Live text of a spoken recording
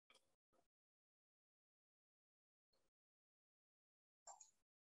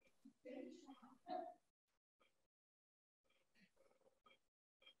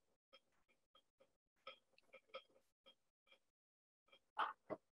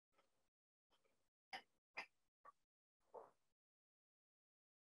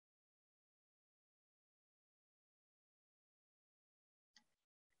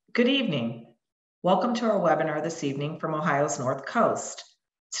Good evening. Welcome to our webinar this evening from Ohio's North Coast.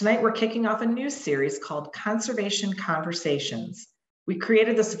 Tonight, we're kicking off a new series called Conservation Conversations. We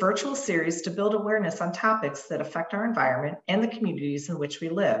created this virtual series to build awareness on topics that affect our environment and the communities in which we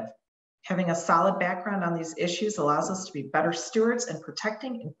live. Having a solid background on these issues allows us to be better stewards in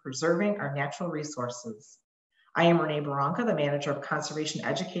protecting and preserving our natural resources. I am Renee Baranka, the Manager of Conservation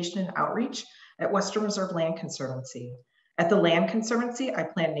Education and Outreach at Western Reserve Land Conservancy. At the Land Conservancy, I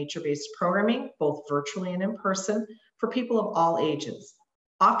plan nature-based programming, both virtually and in person, for people of all ages,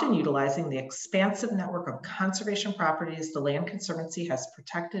 often utilizing the expansive network of conservation properties the Land Conservancy has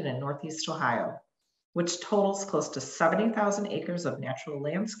protected in Northeast Ohio, which totals close to 70,000 acres of natural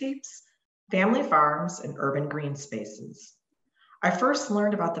landscapes, family farms, and urban green spaces. I first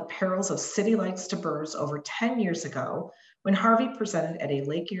learned about the perils of city lights to birds over 10 years ago when Harvey presented at a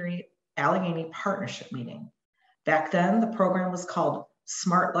Lake Erie Allegheny Partnership meeting. Back then, the program was called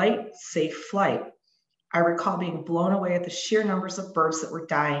Smart Light, Safe Flight. I recall being blown away at the sheer numbers of birds that were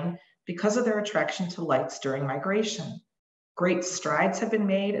dying because of their attraction to lights during migration. Great strides have been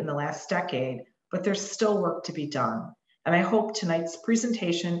made in the last decade, but there's still work to be done. And I hope tonight's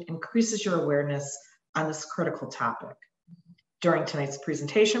presentation increases your awareness on this critical topic. During tonight's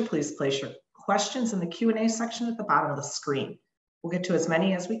presentation, please place your questions in the Q&A section at the bottom of the screen. We'll get to as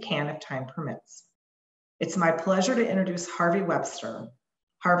many as we can if time permits. It's my pleasure to introduce Harvey Webster.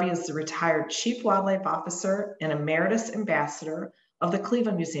 Harvey is the retired Chief Wildlife Officer and Emeritus Ambassador of the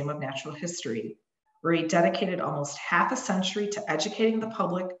Cleveland Museum of Natural History, where he dedicated almost half a century to educating the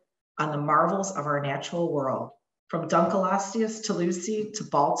public on the marvels of our natural world, from Dunkleosteus to Lucy to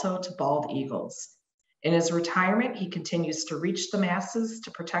Balto to bald eagles. In his retirement, he continues to reach the masses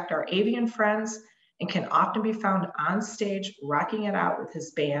to protect our avian friends and can often be found on stage rocking it out with his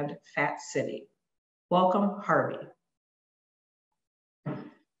band, Fat City. Welcome, Harvey.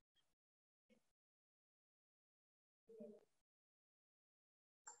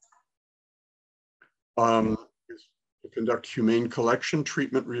 To conduct humane collection,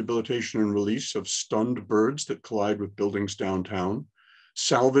 treatment, rehabilitation, and release of stunned birds that collide with buildings downtown,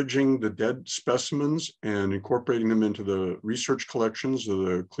 salvaging the dead specimens and incorporating them into the research collections of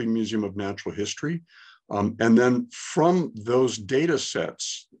the Cleveland Museum of Natural History. And then from those data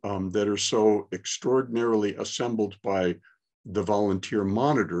sets that are so extraordinarily assembled by the volunteer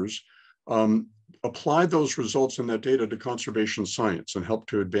monitors, apply those results and that data to conservation science and help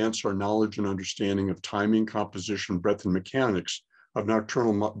to advance our knowledge and understanding of timing, composition, breadth, and mechanics of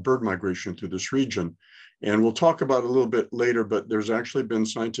nocturnal bird migration through this region. And we'll talk about it a little bit later, but there's actually been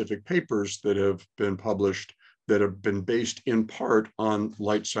scientific papers that have been published that have been based in part on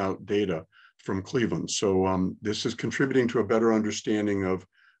lights out data from Cleveland. So this is contributing to a better understanding of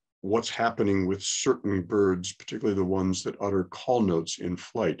what's happening with certain birds, particularly the ones that utter call notes in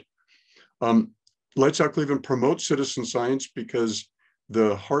flight. Lights Out Cleveland promotes citizen science because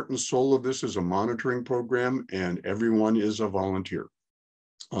the heart and soul of this is a monitoring program and everyone is a volunteer.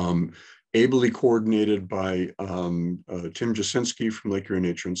 Ably coordinated by Tim Jasinski from Lake Erie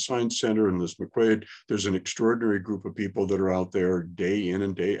Nature and Science Center and Liz McQuaid. There's an extraordinary group of people that are out there day in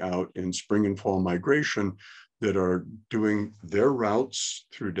and day out in spring and fall migration that are doing their routes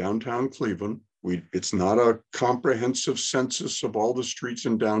through downtown Cleveland. It's not a comprehensive census of all the streets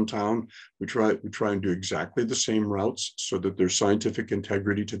in downtown. We try and do exactly the same routes so that there's scientific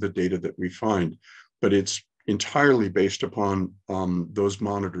integrity to the data that we find. But it's entirely based upon those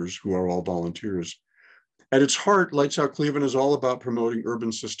monitors who are all volunteers. At its heart, Lights Out Cleveland is all about promoting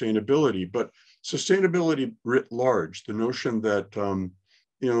urban sustainability, but sustainability writ large, the notion that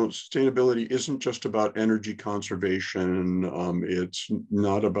sustainability isn't just about energy conservation. It's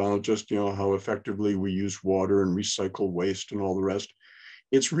not about just how effectively we use water and recycle waste and all the rest.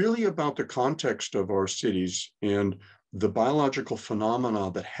 It's really about the context of our cities and the biological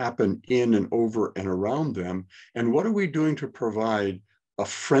phenomena that happen in and over and around them. And what are we doing to provide a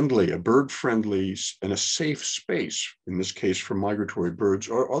bird-friendly and a safe space, in this case for migratory birds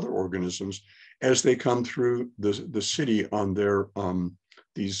or other organisms, as they come through the city on their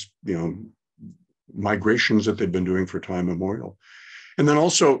these migrations that they've been doing for time immemorial. And then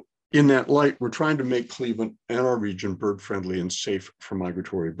also in that light, we're trying to make Cleveland and our region bird-friendly and safe for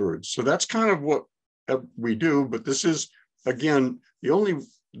migratory birds. So that's kind of what we do, but this is, again, the only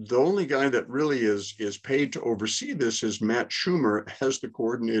the only guy that really is paid to oversee this is Matt Schumer as the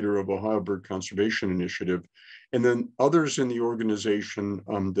coordinator of Ohio Bird Conservation Initiative. And then others in the organization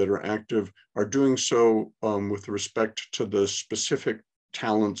that are active are doing so with respect to the specific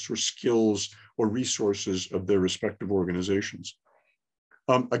talents or skills or resources of their respective organizations.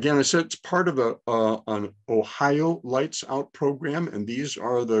 Again, I said it's part of an Ohio Lights Out program, and these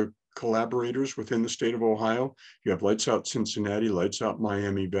are the collaborators within the state of Ohio. You have Lights Out Cincinnati, Lights Out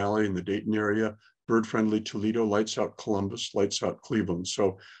Miami Valley in the Dayton area, Bird Friendly Toledo, Lights Out Columbus, Lights Out Cleveland.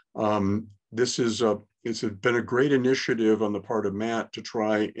 So this is it's been a great initiative on the part of Matt to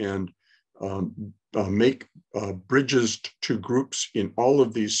try and make bridges to groups in all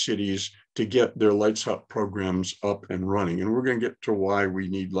of these cities to get their Lights Out programs up and running. And we're going to get to why we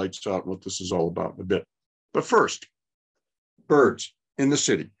need Lights Out and what this is all about in a bit. But first, birds in the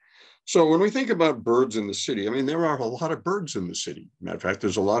city. So when we think about birds in the city, I mean, there are a lot of birds in the city. Matter of fact,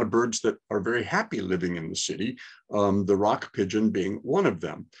 there's a lot of birds that are very happy living in the city, the rock pigeon being one of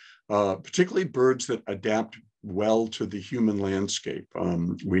them, particularly birds that adapt well to the human landscape.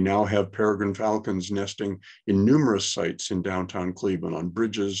 We now have peregrine falcons nesting in numerous sites in downtown Cleveland, on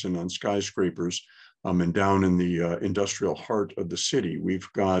bridges and on skyscrapers, and down in the industrial heart of the city. We've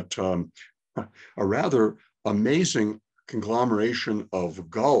got a rather amazing conglomeration of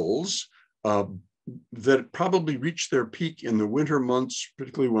gulls that probably reach their peak in the winter months,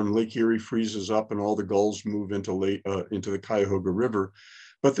 particularly when Lake Erie freezes up and all the gulls move into the Cuyahoga River.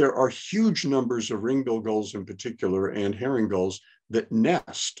 But there are huge numbers of ringbill gulls in particular, and herring gulls, that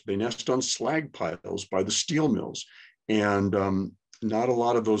nest. They nest on slag piles by the steel mills. And not a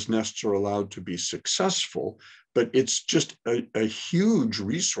lot of those nests are allowed to be successful, but it's just a huge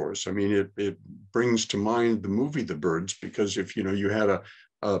resource. I mean, it brings to mind the movie The Birds, because if you had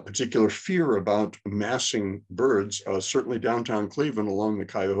a particular fear about amassing birds, certainly downtown Cleveland along the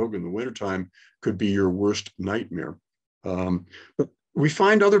Cuyahoga in the wintertime could be your worst nightmare. But we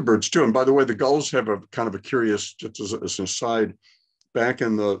find other birds too. And by the way, the gulls have a kind of a curious, just as an aside, back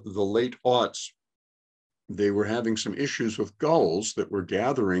in the late aughts, they were having some issues with gulls that were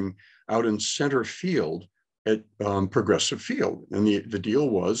gathering out in center field at Progressive Field. And the deal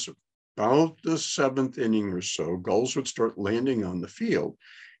was, about the 7th inning or so, gulls would start landing on the field.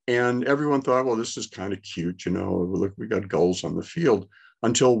 And everyone thought, well, this is kind of cute, look, we got gulls on the field.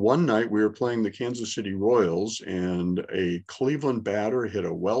 Until one night we were playing the Kansas City Royals, and a Cleveland batter hit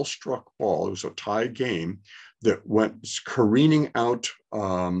a well-struck ball. It was a tie game that went careening out,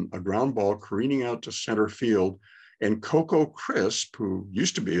 a ground ball careening out to center field. And Coco Crisp, who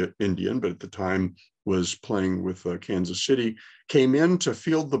used to be an Indian, but at the time was playing with Kansas City, came in to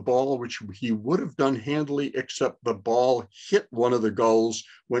field the ball, which he would have done handily, except the ball hit one of the gulls,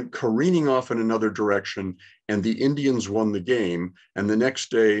 went careening off in another direction, and the Indians won the game. And the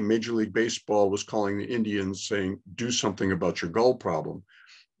next day, Major League Baseball was calling the Indians saying, do something about your gull problem.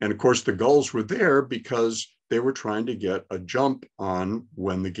 And of course, the gulls were there because they were trying to get a jump on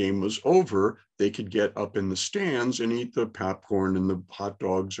when the game was over. They could get up in the stands and eat the popcorn and the hot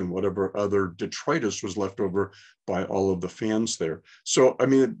dogs and whatever other detritus was left over by all of the fans there. So, I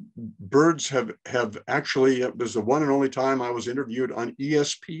mean, birds have actually, it was the one and only time I was interviewed on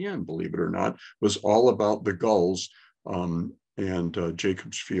ESPN, believe it or not, was all about the gulls and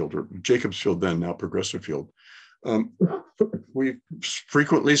Jacobs Field then, now Progressive Field. We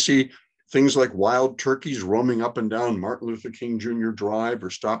frequently see things like wild turkeys roaming up and down Martin Luther King Jr. Drive, or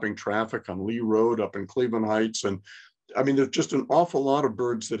stopping traffic on Lee Road up in Cleveland Heights. And I mean, there's just an awful lot of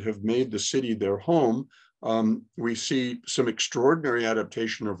birds that have made the city their home. We see some extraordinary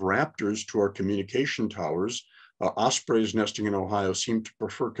adaptation of raptors to our communication towers. Ospreys nesting in Ohio seem to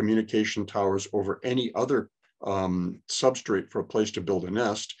prefer communication towers over any other substrate for a place to build a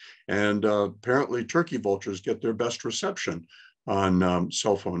nest. And apparently turkey vultures get their best reception on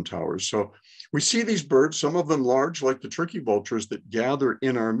cell phone towers. So we see these birds, some of them large, like the turkey vultures, that gather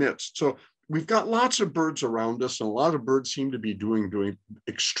in our midst. So we've got lots of birds around us, and a lot of birds seem to be doing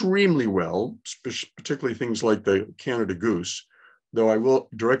extremely well, particularly things like the Canada goose. Though I will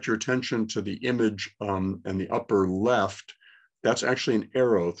direct your attention to the image in the upper left. That's actually an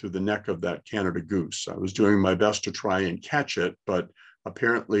arrow through the neck of that Canada goose. I was doing my best to try and catch it, but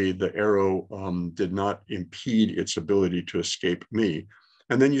apparently the arrow did not impede its ability to escape me.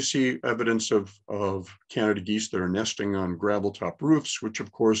 And then you see evidence of Canada geese that are nesting on gravel top roofs, which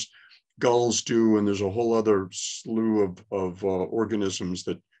of course gulls do. And there's a whole other slew of organisms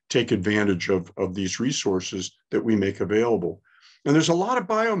that take advantage of these resources that we make available. And there's a lot of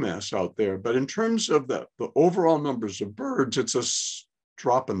biomass out there, but in terms of the overall numbers of birds, it's a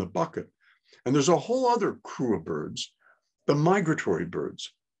drop in the bucket. And there's a whole other crew of birds, the migratory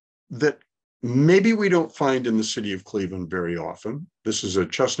birds. that maybe we don't find in the city of Cleveland very often. This is a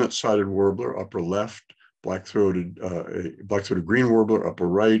chestnut-sided warbler, upper left, black-throated green warbler, upper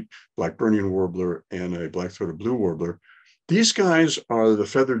right, black-burnian warbler, and a black-throated blue warbler. These guys are the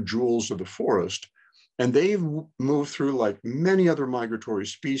feathered jewels of the forest, and they've moved through, like many other migratory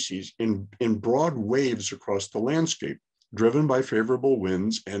species, in broad waves across the landscape, driven by favorable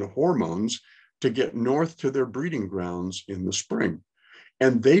winds and hormones to get north to their breeding grounds in the spring.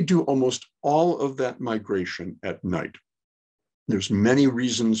 And they do almost all of that migration at night. There's many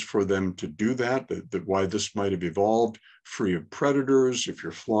reasons for them to do that why this might have evolved, free of predators. If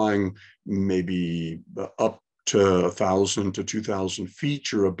you're flying maybe up to 1,000 to 2,000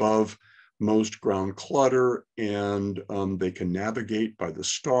 feet, you're above most ground clutter, and they can navigate by the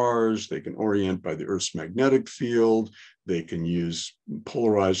stars, they can orient by the Earth's magnetic field, they can use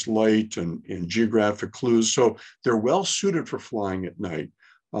polarized light and geographic clues. So they're well suited for flying at night.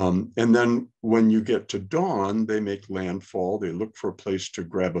 And then when you get to dawn, they make landfall. They look for a place to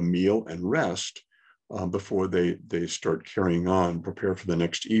grab a meal and rest before they start carrying on, prepare for the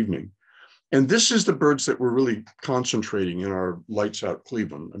next evening. And this is the birds that we're really concentrating in our Lights Out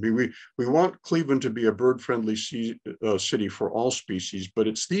Cleveland. I mean, we want Cleveland to be a bird-friendly city for all species, but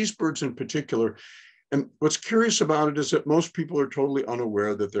it's these birds in particular. And what's curious about it is that most people are totally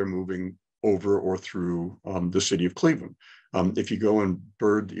unaware that they're moving over or through the city of Cleveland. If you go and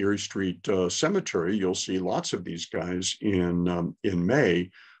bird Erie Street Cemetery, you'll see lots of these guys in May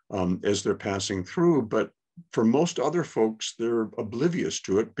as they're passing through. But for most other folks, they're oblivious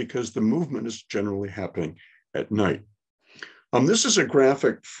to it because the movement is generally happening at night. This is a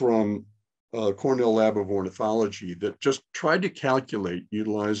graphic from Cornell Lab of Ornithology that just tried to calculate,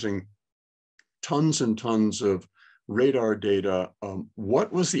 utilizing tons and tons of radar data,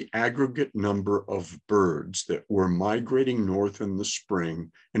 what was the aggregate number of birds that were migrating north in the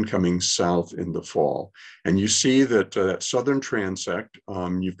spring and coming south in the fall. And you see that that southern transect,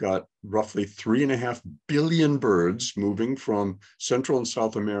 you've got roughly 3.5 billion birds moving from Central and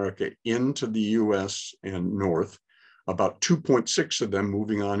South America into the US and north, about 2.6 of them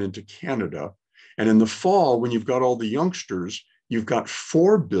moving on into Canada. And in the fall, when you've got all the youngsters, you've got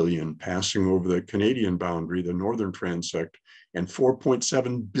 4 billion passing over the Canadian boundary, the northern transect, and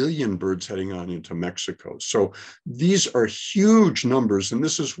 4.7 billion birds heading on into Mexico. So these are huge numbers, and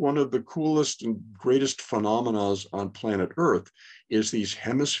this is one of the coolest and greatest phenomena on planet Earth, is these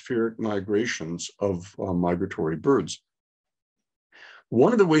hemispheric migrations of migratory birds.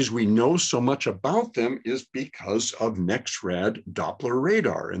 One of the ways we know so much about them is because of NEXRAD Doppler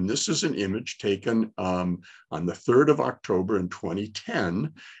radar. And this is an image taken on the 3rd of October in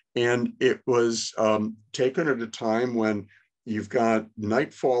 2010. And it was taken at a time when you've got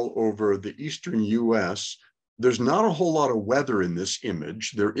nightfall over the eastern US. There's not a whole lot of weather in this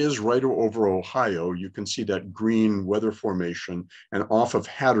image. There is right over Ohio. You can see that green weather formation, and off of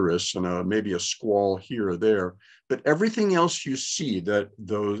Hatteras, and maybe a squall here or there. But everything else you see,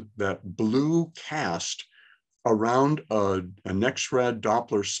 that blue cast around a NEXRAD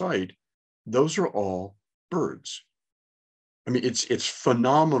Doppler site, those are all birds. I mean, it's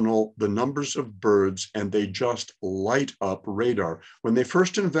phenomenal, the numbers of birds, and they just light up radar. When they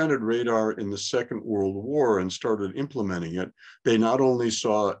first invented radar in the Second World War and started implementing it, they not only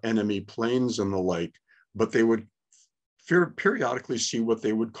saw enemy planes and the like, but they would periodically see what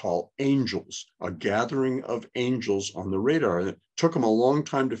they would call angels, a gathering of angels on the radar. And it took them a long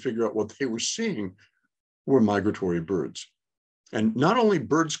time to figure out what they were seeing were migratory birds. And not only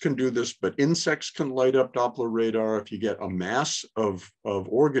birds can do this, but insects can light up Doppler radar. If you get a mass of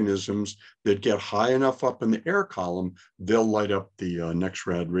organisms that get high enough up in the air column, they'll light up the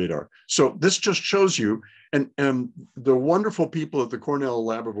NEXRAD radar. So this just shows you, and the wonderful people at the Cornell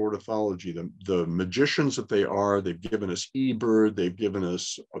Lab of Ornithology, the magicians that they are, they've given us eBird, they've given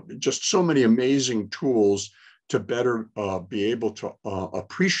us just so many amazing tools to better be able to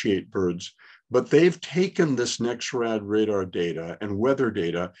appreciate birds. But they've taken this NEXRAD radar data and weather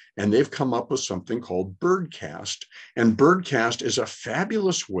data, and they've come up with something called Birdcast. And Birdcast is a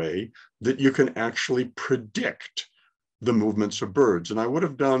fabulous way that you can actually predict the movements of birds. And I would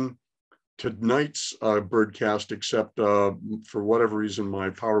have done tonight's Birdcast, except for whatever reason, my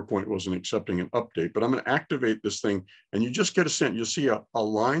PowerPoint wasn't accepting an update. But I'm going to activate this thing, and you just get a sense. You'll see a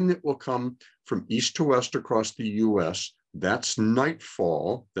line that will come from east to west across the US. That's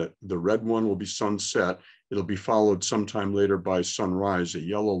nightfall. That the red one will be sunset. It'll be followed sometime later by sunrise, a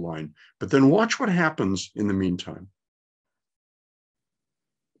yellow line. But then watch what happens in the meantime.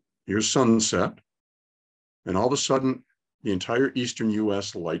 Here's sunset. And all of a sudden, the entire eastern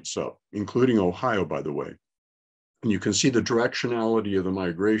US lights up, including Ohio, by the way. And you can see the directionality of the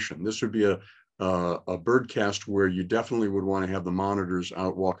migration. This would be a birdcast where you definitely would want to have the monitors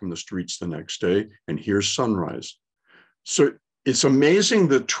out walking the streets the next day, and here's sunrise. So it's amazing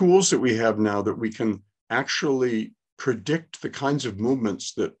the tools that we have now that we can actually predict the kinds of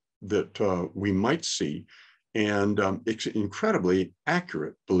movements that we might see, and it's incredibly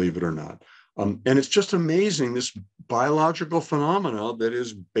accurate, believe it or not. And it's just amazing, this biological phenomena that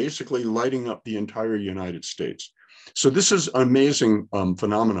is basically lighting up the entire United States. So this is an amazing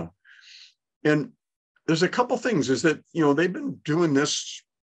phenomena. And there's a couple things is that, they've been doing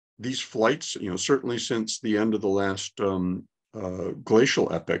these flights, certainly since the end of the last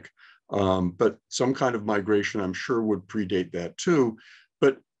glacial epoch, but some kind of migration, I'm sure, would predate that too.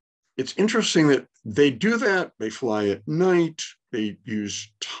 But it's interesting that they do that. They fly at night. They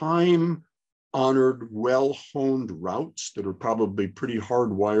use time-honored, well-honed routes that are probably pretty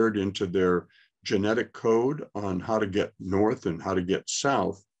hardwired into their genetic code on how to get north and how to get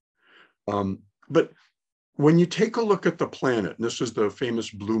south. But when you take a look at the planet, and this is the famous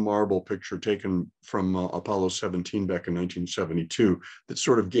blue marble picture taken from Apollo 17 back in 1972, that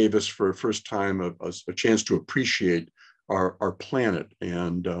sort of gave us for the first time a chance to appreciate our planet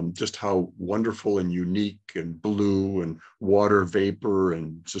and just how wonderful and unique and blue and water vapor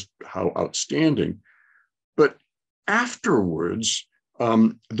and just how outstanding. But afterwards,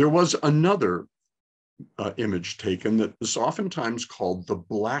 there was another image taken that is oftentimes called the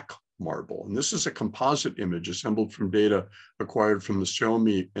black marble. And this is a composite image assembled from data acquired from the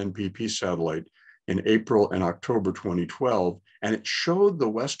Xiaomi NPP satellite in April and October 2012. And it showed the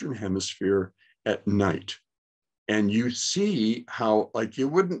Western Hemisphere at night. And you see how, like, you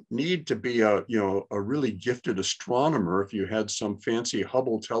wouldn't need to be a really gifted astronomer if you had some fancy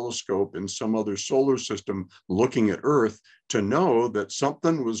Hubble telescope in some other solar system looking at Earth to know that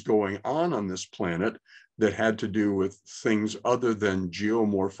something was going on this planet that had to do with things other than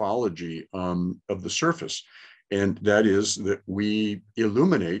geomorphology of the surface. And that is that we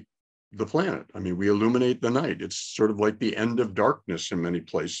illuminate the planet. I mean, we illuminate the night. It's sort of like the end of darkness in many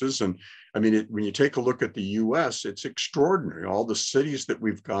places. And I mean, when you take a look at the US, it's extraordinary, all the cities that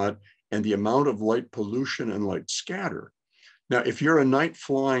we've got and the amount of light pollution and light scatter. Now, if you're a night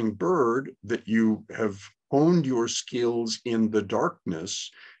flying bird, that you have honed your skills in the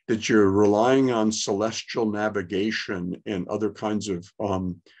darkness, that you're relying on celestial navigation and other kinds of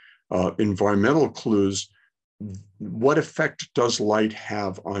environmental clues, what effect does light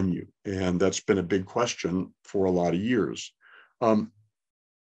have on you? And that's been a big question for a lot of years.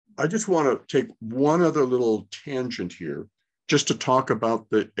 I just want to take one other little tangent here, just to talk about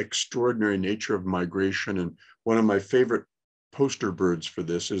the extraordinary nature of migration. And one of my favorite poster birds for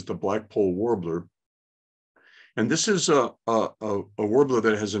this is the black-polled warbler. And this is a warbler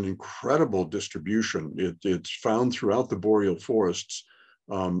that has an incredible distribution. It's found throughout the boreal forests,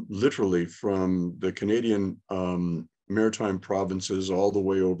 literally from the Canadian maritime provinces all the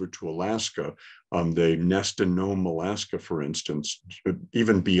way over to Alaska. They nest in Nome, Alaska, for instance,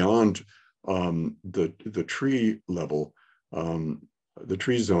 even beyond the tree level, the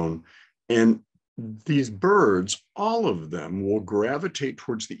tree zone. And these birds, all of them, will gravitate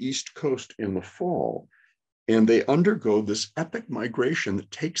towards the East Coast in the fall. And they undergo this epic migration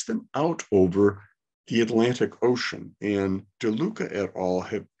that takes them out over the Atlantic Ocean. And DeLuca et al.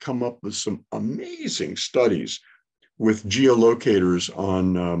 Have come up with some amazing studies with geolocators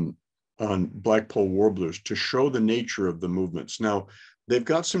on black-polled warblers to show the nature of the movements. Now, they've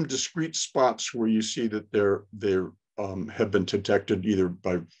got some discrete spots where you see that they have been detected either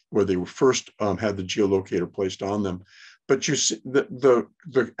by where they were first had the geolocator placed on them. But you see the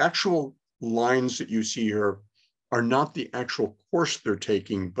actual lines that you see here are not the actual course they're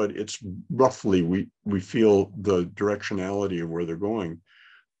taking, but it's roughly, we feel the directionality of where they're going.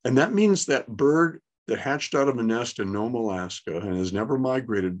 And that means that bird that hatched out of a nest in Nome, Alaska, and has never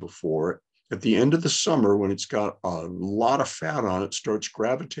migrated before, at the end of the summer, when it's got a lot of fat on it, starts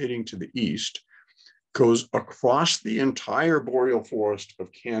gravitating to the east, goes across the entire boreal forest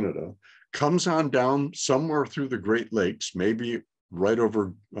of Canada, comes on down somewhere through the Great Lakes, maybe right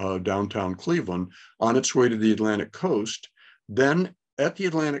over downtown Cleveland, on its way to the Atlantic coast. Then at the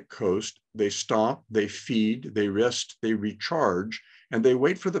Atlantic coast, they stop, they feed, they rest, they recharge, and they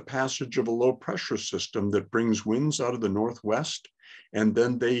wait for the passage of a low pressure system that brings winds out of the northwest. And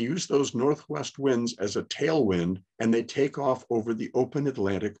then they use those northwest winds as a tailwind, and they take off over the open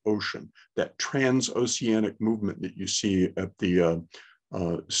Atlantic Ocean, that transoceanic movement that you see at the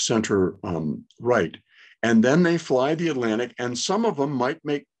center right. And then they fly the Atlantic, and some of them might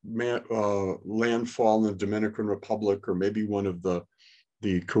make landfall in the Dominican Republic or maybe one of the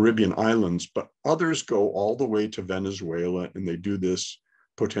the Caribbean islands, but others go all the way to Venezuela, and they do this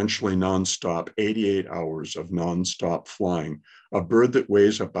potentially nonstop, 88 hours of nonstop flying. A bird that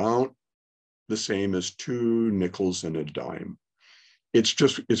weighs about the same as 2 nickels and a dime.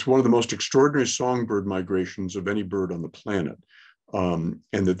 It's one of the most extraordinary songbird migrations of any bird on the planet. And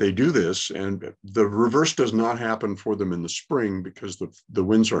that they do this, and the reverse does not happen for them in the spring because the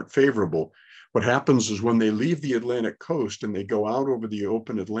winds aren't favorable. What happens is when they leave the Atlantic coast and they go out over the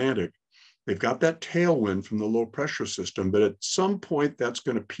open Atlantic, they've got that tailwind from the low pressure system, but at some point that's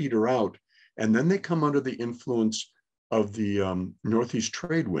going to peter out. And then they come under the influence of the northeast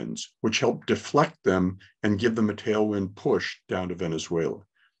trade winds, which help deflect them and give them a tailwind push down to Venezuela.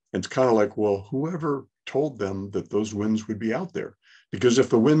 And it's kind of like, well, whoever told them that those winds would be out there? Because if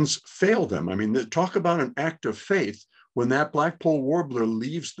the winds fail them, I mean, talk about an act of faith. When that blackpoll warbler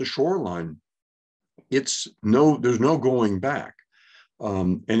leaves the shoreline, there's no going back.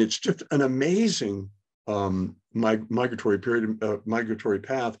 And it's just an amazing migratory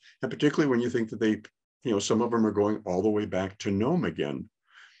path. And particularly when you think that some of them are going all the way back to Nome again.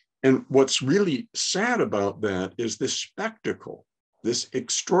 And what's really sad about that is this spectacle, this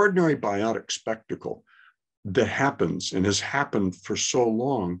extraordinary biotic spectacle that happens and has happened for so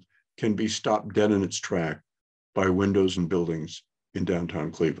long can be stopped dead in its track by windows and buildings in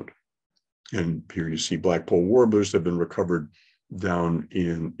downtown Cleveland. And here you see blackpoll warblers have been recovered down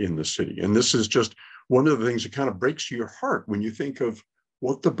in the city. And this is just one of the things that kind of breaks your heart when you think of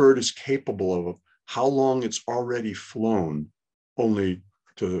what the bird is capable of, how long it's already flown, only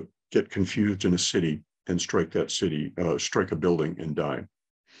to get confused in a city and strike a building and die.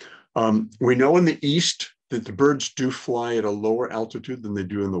 We know in the east that the birds do fly at a lower altitude than they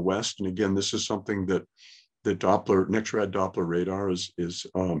do in the west. And again, this is something that the NexRad Doppler radar is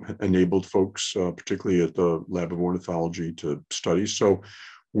enabled folks, particularly at the Lab of Ornithology, to study. So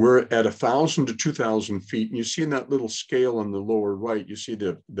we're at 1,000 to 2,000 feet. And you see in that little scale on the lower right, you see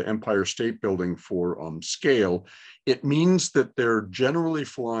the Empire State Building for scale. It means that they're generally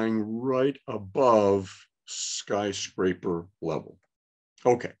flying right above skyscraper level.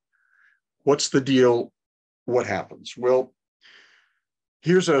 Okay, what's the deal? What happens? Well,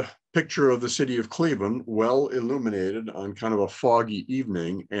 here's a picture of the city of Cleveland, well illuminated on kind of a foggy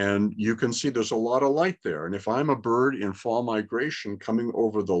evening, and you can see there's a lot of light there. And if I'm a bird in fall migration coming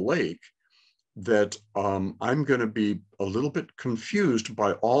over the lake, that I'm going to be a little bit confused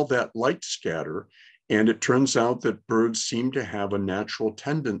by all that light scatter. And it turns out that birds seem to have a natural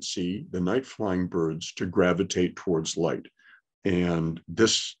tendency, the night flying birds, to gravitate towards light. And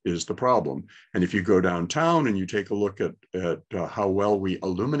this is the problem. And if you go downtown and you take a look at how well we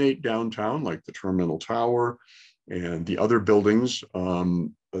illuminate downtown, like the Terminal Tower and the other buildings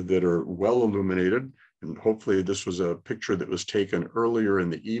that are well illuminated, and hopefully this was a picture that was taken earlier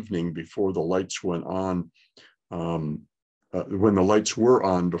in the evening before the lights went on, when the lights were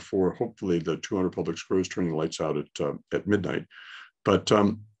on before hopefully the 200 Public Square is turning lights out at midnight. But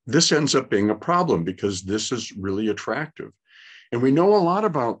this ends up being a problem because this is really attractive. And we know a lot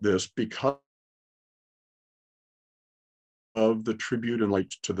about this because of the tribute and light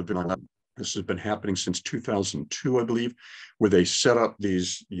to the Vanilla. This has been happening since 2002, I believe, where they set up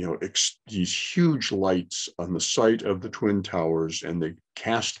these huge lights on the site of the Twin Towers, and they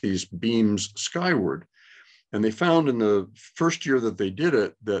cast these beams skyward. And they found in the first year that they did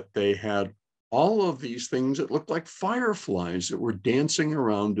it, that they had all of these things that looked like fireflies that were dancing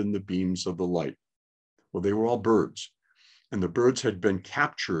around in the beams of the light. Well, they were all birds. And the birds had been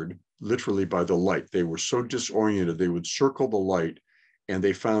captured literally by the light. They were so disoriented, they would circle the light, and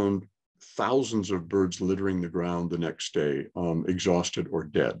they found thousands of birds littering the ground the next day, exhausted or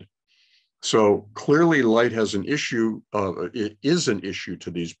dead. So clearly light has an issue, it is an issue to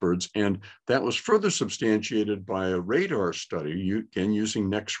these birds. And that was further substantiated by a radar study, again,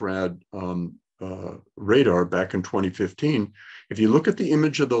 using NexRad radar back in 2015. If you look at the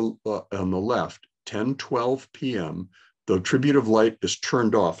image of on the left, 10:12 p.m., the tribute of light is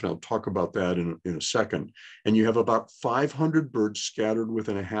turned off, and I'll talk about that in a second. And you have about 500 birds scattered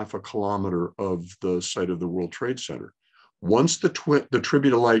within a half a kilometer of the site of the World Trade Center. Once the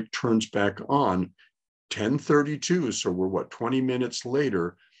tribute of light turns back on, 10:32, so we're 20 minutes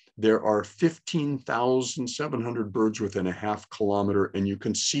later, there are 15,700 birds within a half kilometer, and you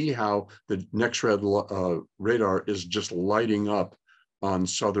can see how the NexRad radar is just lighting up on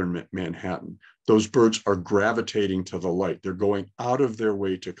southern Manhattan. Those birds are gravitating to the light. They're going out of their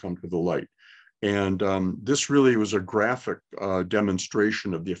way to come to the light. And this really was a graphic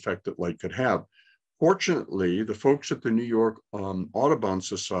demonstration of the effect that light could have. Fortunately, the folks at the New York Audubon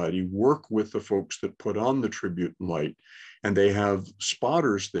Society work with the folks that put on the tribute light. And they have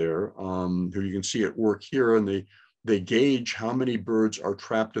spotters there who you can see at work here, and they gauge how many birds are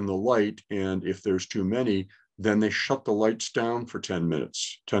trapped in the light. And if there's too many, then they shut the lights down for 10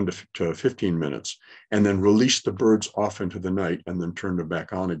 minutes, 10 to 15 minutes, and then release the birds off into the night and then turn them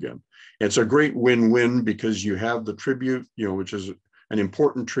back on again. It's a great win-win because you have the tribute, which is an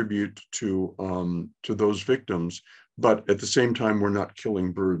important tribute to those victims, but at the same time, we're not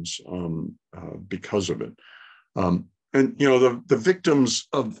killing birds because of it. And the victims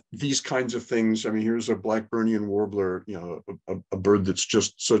of these kinds of things. I mean, here's a Blackburnian warbler, a bird that's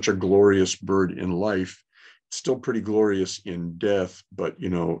just such a glorious bird in life. It's still pretty glorious in death, but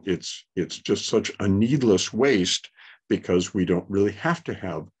it's just such a needless waste because we don't really have to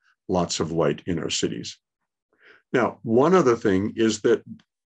have lots of light in our cities. Now, one other thing is that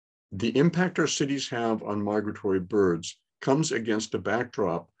the impact our cities have on migratory birds comes against a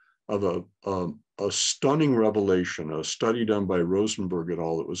backdrop of a stunning revelation, a study done by Rosenberg et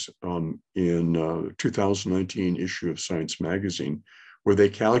al. That was in 2019 issue of Science Magazine, where they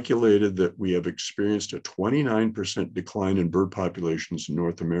calculated that we have experienced a 29% decline in bird populations in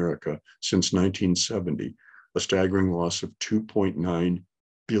North America since 1970, a staggering loss of 2.9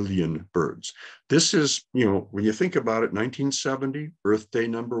 billion birds. This is, when you think about it, 1970, Earth Day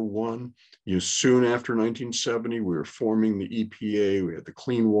 #1, soon after 1970, we were forming the EPA, we had the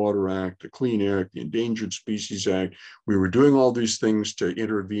Clean Water Act, the Clean Air Act, the Endangered Species Act. We were doing all these things to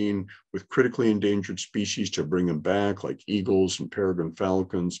intervene with critically endangered species to bring them back, like eagles and peregrine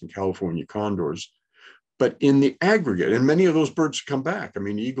falcons and California condors. But in the aggregate, and many of those birds come back. I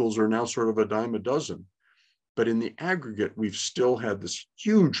mean, eagles are now sort of a dime a dozen. But in the aggregate, we've still had this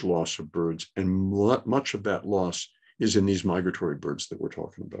huge loss of birds, and much of that loss is in these migratory birds that we're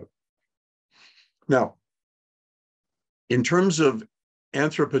talking about. Now, in terms of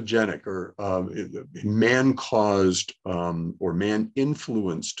anthropogenic or man-caused or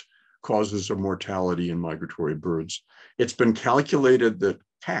man-influenced causes of mortality in migratory birds, it's been calculated that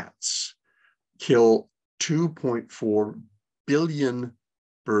cats kill 2.4 billion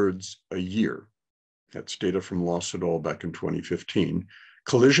birds a year. That's data from Loss et al. Back in 2015.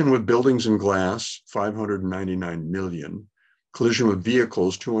 Collision with buildings and glass, 599 million. Collision with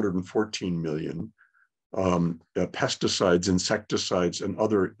vehicles, 214 million. Pesticides, insecticides, and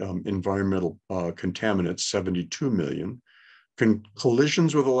other environmental contaminants, 72 million.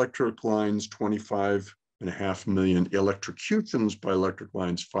 Collisions with electric lines, 25.5 million. Electrocutions by electric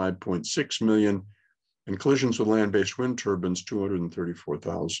lines, 5.6 million. And collisions with land-based wind turbines,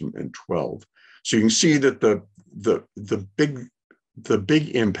 234,012. So you can see that the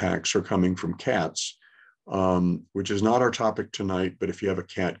big impacts are coming from cats, which is not our topic tonight. But if you have a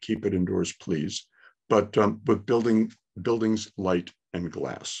cat, keep it indoors, please. But with buildings, light, and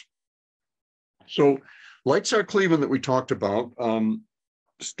glass. So Lights Out Cleveland that we talked about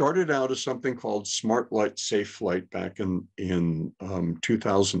started out as something called Smart Light Safe Flight back in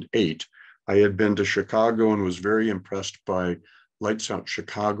 2008. I had been to Chicago and was very impressed by Lights Out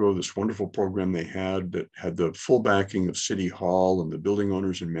Chicago, this wonderful program they had that had the full backing of City Hall and the Building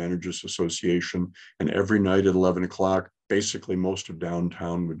Owners and Managers Association. And every night at 11 o'clock, basically most of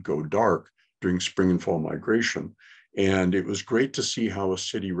downtown would go dark during spring and fall migration. And it was great to see how a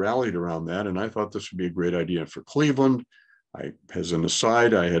city rallied around that. And I thought this would be a great idea for Cleveland. As an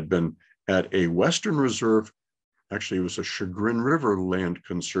aside, I had been at a Western Reserve. Actually, it was a Chagrin River Land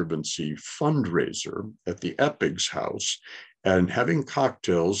Conservancy fundraiser at the Eppig's house, and having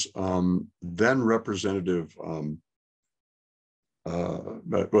cocktails. Then Representative,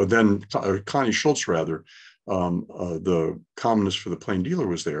 then Connie Schultz, rather, the columnist for the Plain Dealer,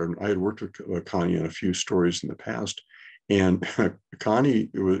 was there, and I had worked with Connie on a few stories in the past. And Connie,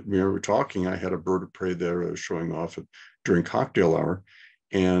 we were talking. I had a bird of prey there showing off during cocktail hour,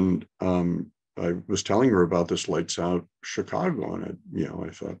 and I was telling her about this Lights Out Chicago, and I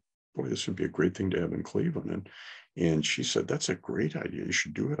thought, boy, this would be a great thing to have in Cleveland. And she said, that's a great idea. You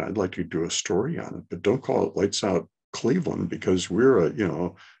should do it. I'd like to do a story on it, but don't call it Lights Out Cleveland, because we're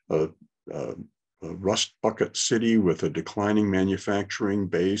a rust bucket city with a declining manufacturing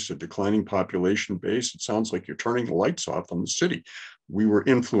base, a declining population base. It sounds like you're turning the lights off on the city. We were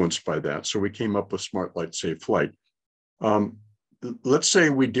influenced by that, so we came up with Smart Light Safe Flight. Let's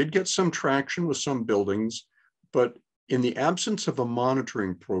say we did get some traction with some buildings, but in the absence of a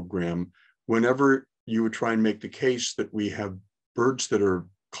monitoring program, whenever you would try and make the case that we have birds that are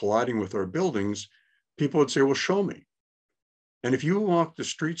colliding with our buildings, people would say, well, show me. And if you walk the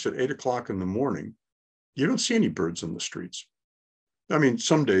streets at 8 o'clock in the morning, you don't see any birds in the streets. I mean,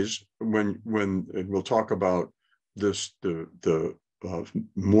 some days when we'll talk about this, the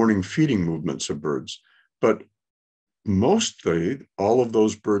morning feeding movements of birds, but mostly all of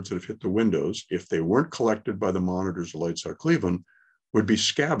those birds that have hit the windows, if they weren't collected by the monitors of Lights Out Cleveland, would be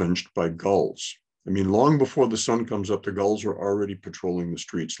scavenged by gulls. I mean, long before the sun comes up, the gulls are already patrolling the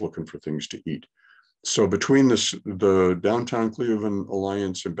streets looking for things to eat. So between the Downtown Cleveland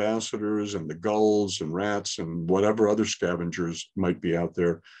Alliance ambassadors and the gulls and rats and whatever other scavengers might be out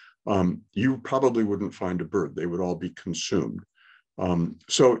there, you probably wouldn't find a bird. They would all be consumed. In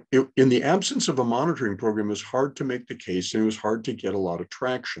the absence of a monitoring program, it was hard to make the case, and it was hard to get a lot of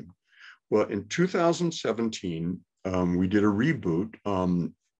traction. Well, in 2017, we did a reboot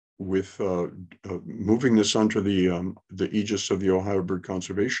with moving this under the aegis of the Ohio Bird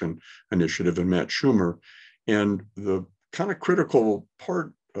Conservation Initiative and Matt Schumer. And the kind of critical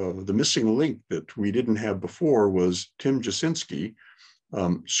part, the missing link that we didn't have before was Tim Jasinski,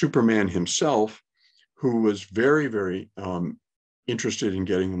 Superman himself, who was very, very interested in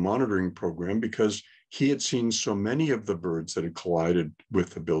getting a monitoring program because he had seen so many of the birds that had collided with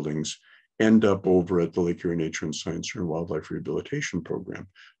the buildings end up over at the Lake Erie Nature and Science and Wildlife Rehabilitation Program,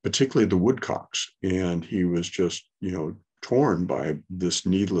 particularly the woodcocks. And he was just, torn by this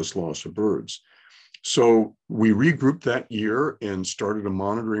needless loss of birds. So we regrouped that year and started a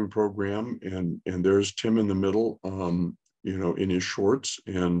monitoring program. And there's Tim in the middle, in his shorts,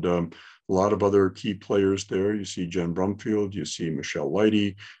 and a lot of other key players there. You see Jen Brumfield, you see Michelle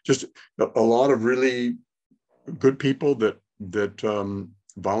Leidy, just a lot of really good people that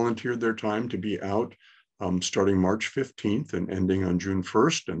volunteered their time to be out starting March 15th and ending on June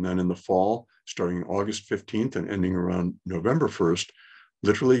 1st. And then in the fall, starting August 15th and ending around November 1st,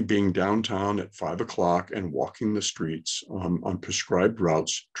 literally being downtown at 5 o'clock and walking the streets on prescribed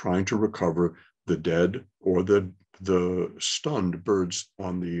routes, trying to recover the dead or the stunned birds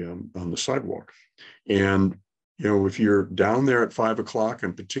on the sidewalk. And if you're down there at 5 o'clock,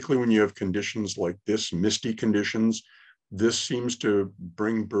 and particularly when you have conditions like this, misty conditions, this seems to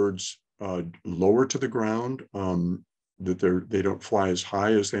bring birds lower to the ground, that they don't fly as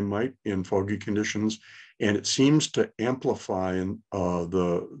high as they might in foggy conditions. And it seems to amplify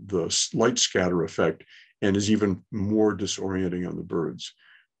the light scatter effect and is even more disorienting on the birds.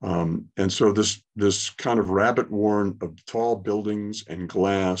 And so this kind of rabbit warren of tall buildings and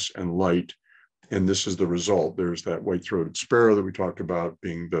glass and light, and this is the result. There's that white-throated sparrow that we talked about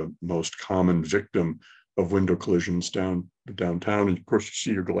being the most common victim of window collisions downtown. And of course, you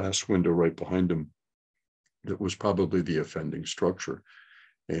see your glass window right behind them. That was probably the offending structure.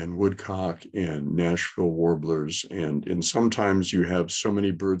 And woodcock and Nashville warblers. And sometimes you have so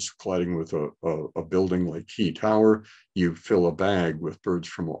many birds colliding with a building like Key Tower, you fill a bag with birds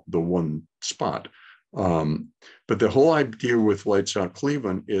from the one spot. But the whole idea with Lights Out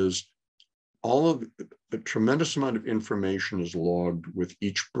Cleveland is all of the tremendous amount of information is logged with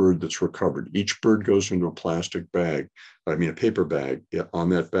each bird that's recovered. Each bird goes into a plastic bag, a paper bag. On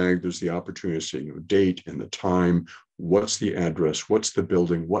that bag, there's the opportunity to see the date and the time, what's the address, what's the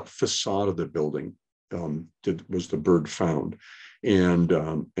building, what facade of the building was the bird found. And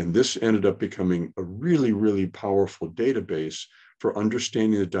this ended up becoming a really, really powerful database for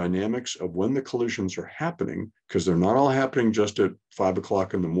understanding the dynamics of when the collisions are happening, because they're not all happening just at 5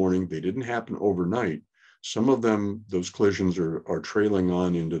 o'clock in the morning. They didn't happen overnight. Some of them, those collisions are trailing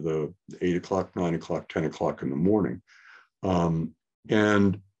on into the 8 o'clock, 9 o'clock, 10 o'clock in the morning. And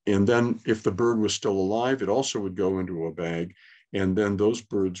then if the bird was still alive, it also would go into a bag. And then those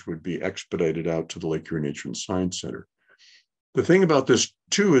birds would be expedited out to the Lake Erie Nature and Science Center. The thing about this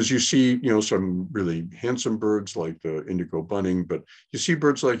too is you see, some really handsome birds like the indigo bunting, but you see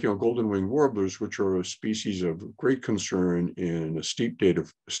birds like, golden winged warblers, which are a species of great concern in a steep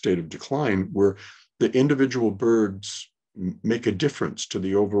state of decline, where the individual birds make a difference to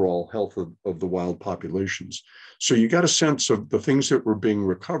the overall health of the wild populations. So you got a sense of the things that were being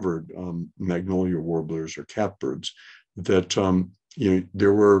recovered, magnolia warblers or catbirds, that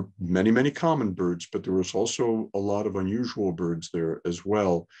there were many, many common birds, but there was also a lot of unusual birds there as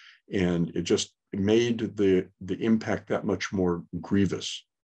well. And it just made the impact that much more grievous.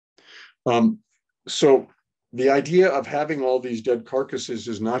 So the idea of having all these dead carcasses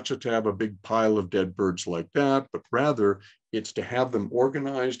is not just to have a big pile of dead birds like that, but rather it's to have them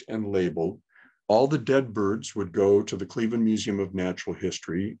organized and labeled. All the dead birds would go to the Cleveland Museum of Natural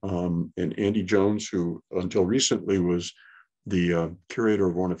History. And Andy Jones, who until recently was the curator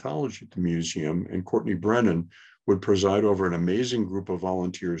of ornithology at the museum, and Courtney Brennan would preside over an amazing group of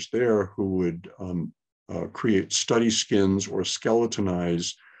volunteers there who would create study skins or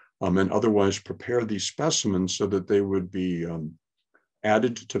skeletonize and otherwise prepare these specimens so that they would be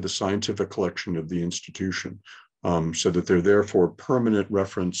added to the scientific collection of the institution, so that they're there for permanent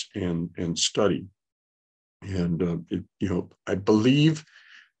reference and study. And I believe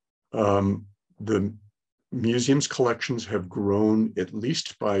the museum's collections have grown at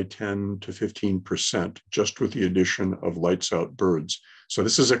least by 10 to 15% just with the addition of lights out birds. So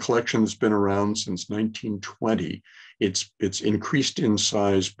this is a collection that's been around since 1920. It's increased in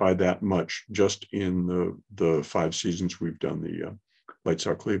size by that much just in the 5 seasons we've done the Lights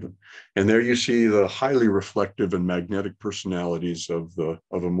Out Cleveland. And there you see the highly reflective and magnetic personalities of a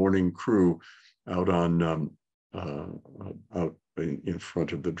morning crew out on out in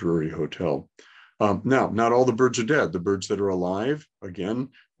front of the Drury Hotel. Now, not all the birds are dead. The birds that are alive, again,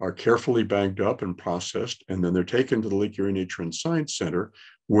 are carefully bagged up and processed, and then they're taken to the Lake Erie Nature and Science Center,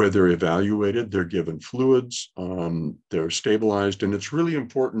 where they're evaluated, they're given fluids, they're stabilized, and it's really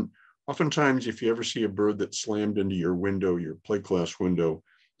important. Oftentimes, if you ever see a bird that slammed into your window, your plate glass window,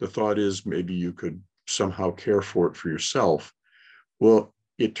 the thought is maybe you could somehow care for it for yourself. Well,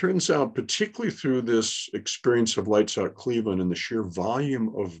 it turns out, particularly through this experience of Lights Out Cleveland and the sheer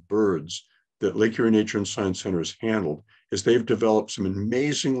volume of birds that Lake Erie Nature and Science Center has handled, is they've developed some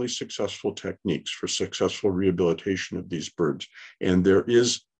amazingly successful techniques for successful rehabilitation of these birds. And there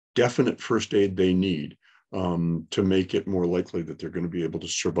is definite first aid they need to make it more likely that they're going to be able to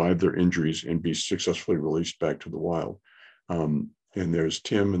survive their injuries and be successfully released back to the wild. And there's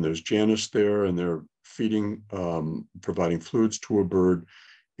Tim and there's Janice there, and they're feeding, providing fluids to a bird.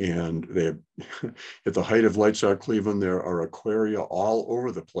 And they have, at the height of Lights Out Cleveland, there are aquaria all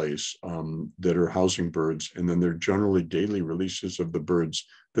over the place that are housing birds. And then there are generally daily releases of the birds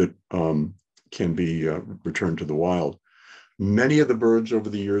that can be returned to the wild. Many of the birds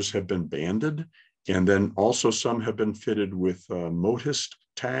over the years have been banded. And then also some have been fitted with MOTIS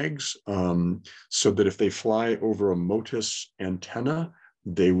tags so that if they fly over a MOTIS antenna,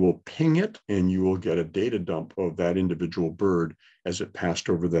 they will ping it and you will get a data dump of that individual bird as it passed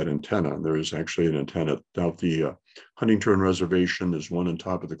over that antenna. There is actually an antenna out the Huntington Reservation. There's one on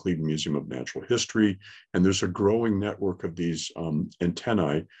top of the Cleveland Museum of Natural History. And there's a growing network of these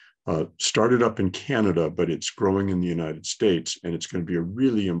antennae started up in Canada, but it's growing in the United States. And it's going to be a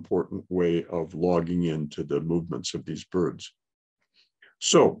really important way of logging into the movements of these birds.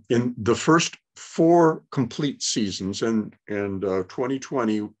 So in the first 4 complete seasons, and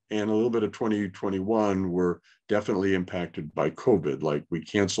 2020 and a little bit of 2021 were definitely impacted by COVID. Like we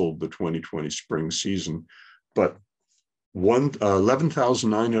canceled the 2020 spring season, but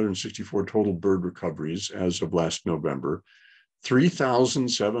 11,964 total bird recoveries as of last November,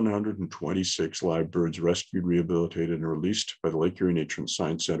 3,726 live birds rescued, rehabilitated, and released by the Lake Erie Nature and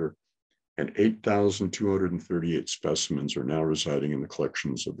Science Center, and 8,238 specimens are now residing in the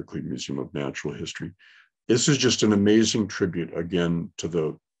collections of the Cleveland Museum of Natural History. This is just an amazing tribute, again, to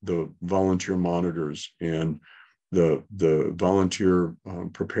the volunteer monitors and the volunteer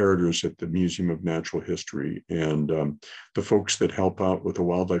preparators at the Museum of Natural History, and the folks that help out with the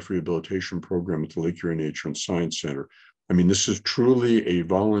wildlife rehabilitation program at the Lake Erie Nature and Science Center. I mean, this is truly a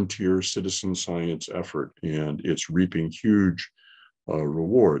volunteer citizen science effort, and it's reaping huge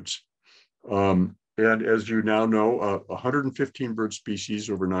rewards. And as you now know, 115 bird species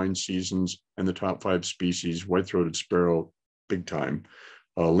over 9 seasons, and the top 5 species: white-throated sparrow, big time,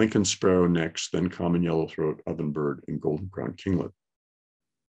 Lincoln sparrow next, then common yellow-throat ovenbird, and golden crowned kinglet.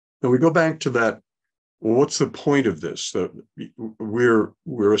 Now we go back to that. Well, what's the point of this? We're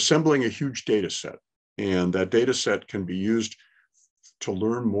assembling a huge data set, and that data set can be used to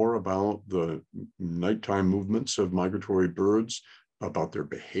learn more about the nighttime movements of migratory birds, about their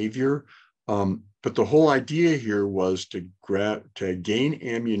behavior. But the whole idea here was to gain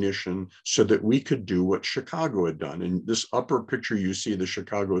ammunition so that we could do what Chicago had done. In this upper picture, you see the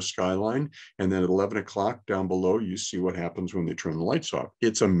Chicago skyline, and then at 11 o'clock down below, you see what happens when they turn the lights off.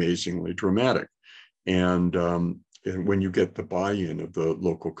 It's amazingly dramatic. And when you get the buy-in of the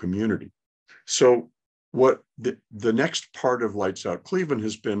local community. So what the next part of Lights Out Cleveland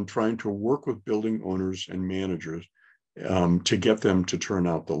has been trying to work with building owners and managers to get them to turn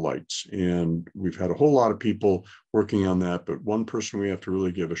out the lights. And we've had a whole lot of people working on that, but one person we have to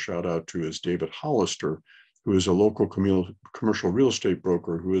really give a shout out to is David Hollister, who is a local commercial real estate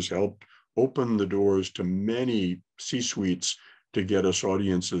broker who has helped open the doors to many C-suites to get us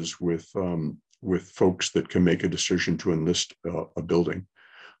audiences with folks that can make a decision to enlist a building.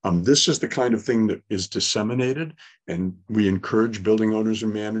 This is the kind of thing that is disseminated, and we encourage building owners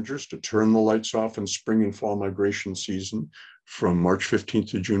and managers to turn the lights off in spring and fall migration season from March 15th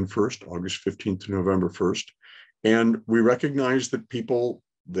to June 1st, August 15th to November 1st. And we recognize that people,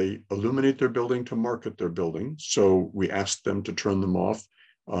 they illuminate their building to market their building. So we ask them to turn them off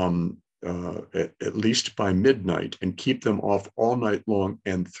at least by midnight, and keep them off all night long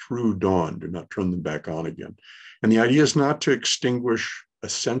and through dawn. Do not turn them back on again. And the idea is not to extinguish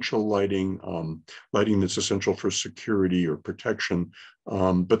essential lighting, lighting that's essential for security or protection,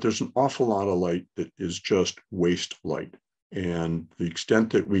 but there's an awful lot of light that is just waste light. And the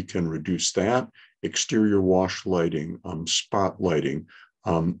extent that we can reduce that, exterior wash lighting, spot lighting,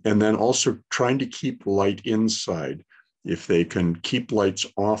 and then also trying to keep light inside. If they can keep lights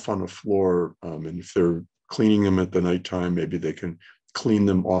off on a floor, and if they're cleaning them at the nighttime, maybe they can clean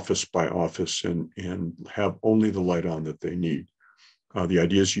them office by office and have only the light on that they need. The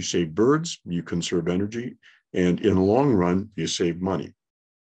idea is you save birds, you conserve energy, and in the long run, you save money.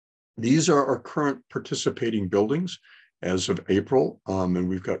 These are our current participating buildings as of April, and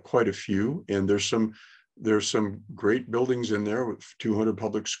we've got quite a few, and there's some great buildings in there with 200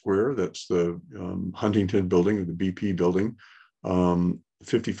 Public Square. That's the Huntington building, or the BP building.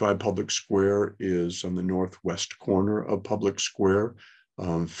 55 Public Square is on the northwest corner of Public Square.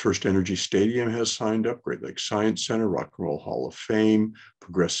 First Energy Stadium has signed up, Great Lakes Science Center, Rock and Roll Hall of Fame,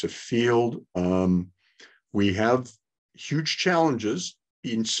 Progressive Field. We have huge challenges.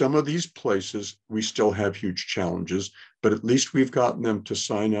 In some of these places, we still have huge challenges, but at least we've gotten them to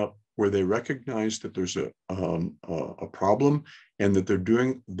sign up where they recognize that there's a problem and that they're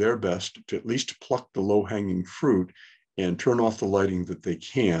doing their best to at least pluck the low-hanging fruit and turn off the lighting that they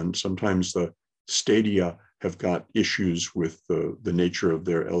can. Sometimes the stadia have got issues with the nature of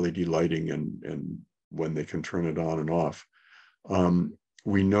their LED lighting and when they can turn it on and off.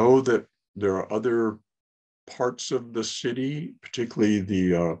 We know that there are other parts of the city, particularly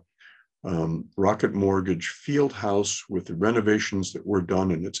the Rocket Mortgage Field House, with the renovations that were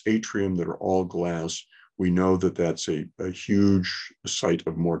done in its atrium that are all glass. We know that that's a huge site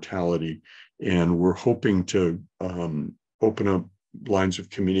of mortality, and we're hoping to open up lines of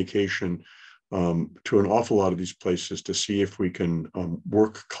communication to an awful lot of these places to see if we can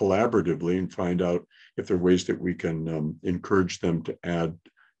work collaboratively and find out if there are ways that we can encourage them to add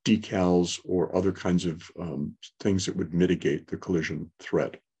decals or other kinds of things that would mitigate the collision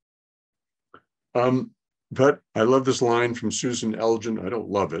threat. But I love this line from Susan Elgin. I don't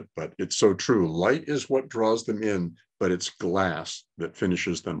love it, but it's so true. Light is what draws them in, but it's glass that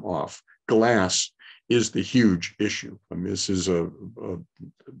finishes them off. Glass is the huge issue. I mean, this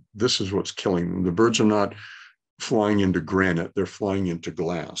is what's killing them. The birds are not flying into granite, they're flying into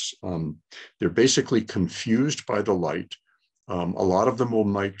glass. They're basically confused by the light. A lot of them will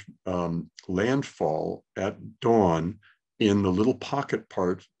make landfall at dawn in the little pocket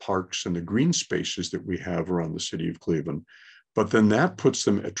parks and the green spaces that we have around the city of Cleveland. But then that puts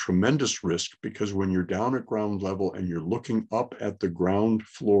them at tremendous risk, because when you're down at ground level and you're looking up at the ground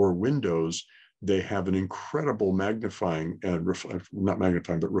floor windows, they have an incredible magnifying, not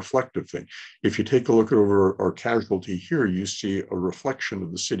magnifying, but reflective thing. If you take a look over our casualty here, you see a reflection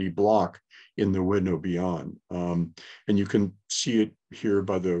of the city block in the window beyond. And you can see it here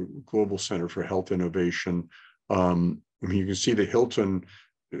by the Global Center for Health Innovation. I mean, you can see the Hilton.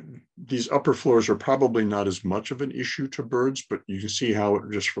 These upper floors are probably not as much of an issue to birds, but you can see how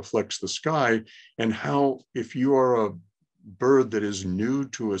it just reflects the sky, and how if you are a bird that is new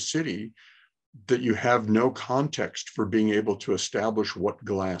to a city, that you have no context for being able to establish what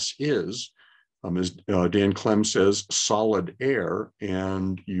glass is. As Dan Clem says, solid air,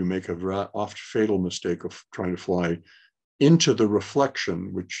 and you make a oft fatal mistake of trying to fly into the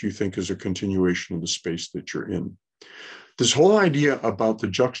reflection, which you think is a continuation of the space that you're in. This whole idea about the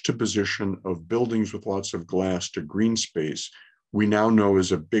juxtaposition of buildings with lots of glass to green space, we now know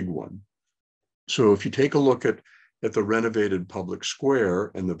is a big one. So if you take a look at the renovated Public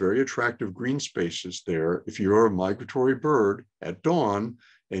Square and the very attractive green spaces there, if you're a migratory bird at dawn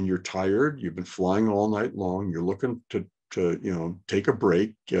and you're tired, you've been flying all night long, you're looking to take a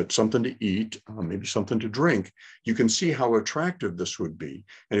break, get something to eat, maybe something to drink, you can see how attractive this would be.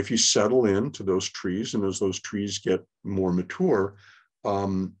 And if you settle into those trees, and as those trees get more mature,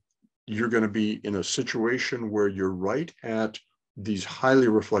 you're going to be in a situation where you're right at these highly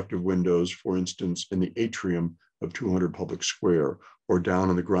reflective windows, for instance, in the atrium of 200 Public Square, or down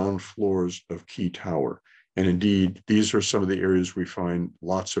on the ground floors of Key Tower. And indeed, these are some of the areas we find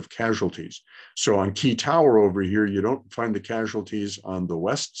lots of casualties. So on Key Tower over here, you don't find the casualties on the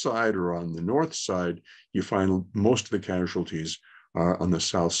west side or on the north side. You find most of the casualties are on the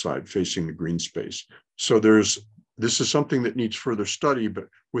south side, facing the green space. So this is something that needs further study, but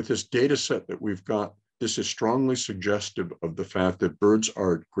with this data set that we've got, this is strongly suggestive of the fact that birds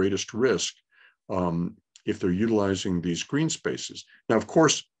are at greatest risk if they're utilizing these green spaces. Now, of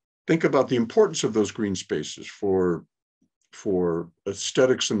course, think about the importance of those green spaces for for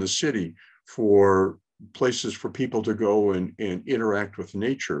aesthetics in the city, for places for people to go and interact with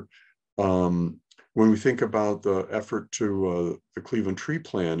nature. When we think about the effort to the Cleveland Tree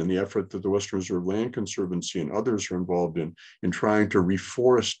Plan and the effort that the Western Reserve Land Conservancy and others are involved in trying to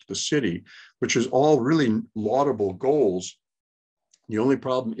reforest the city, which is all really laudable goals. The only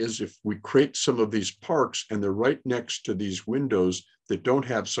problem is if we create some of these parks and they're right next to these windows that don't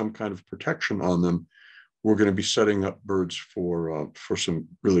have some kind of protection on them, we're going to be setting up birds for some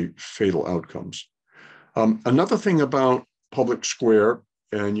really fatal outcomes. Another thing about Public Square,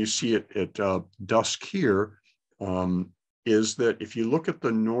 and you see it at dusk here, is that if you look at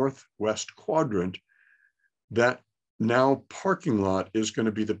the northwest quadrant, that now parking lot is going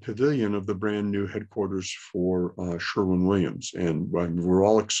to be the pavilion of the brand new headquarters for Sherwin-Williams. And we're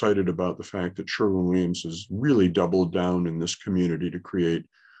all excited about the fact that Sherwin-Williams has really doubled down in this community to create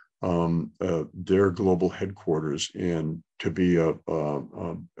their global headquarters and to be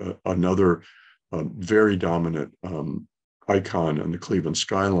another very dominant icon on the Cleveland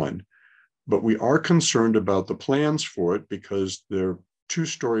skyline. But we are concerned about the plans for it because their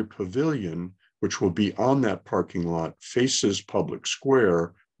two-story pavilion, which will be on that parking lot, faces Public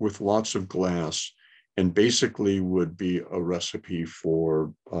Square with lots of glass and basically would be a recipe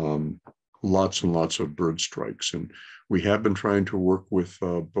for lots and lots of bird strikes. And we have been trying to work with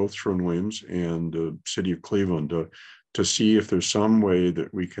both Sherwin-Williams and the city of Cleveland to see if there's some way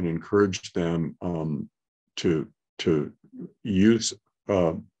that we can encourage them to use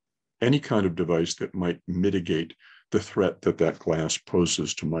any kind of device that might mitigate the threat that glass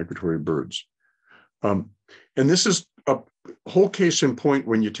poses to migratory birds. And this is a whole case in point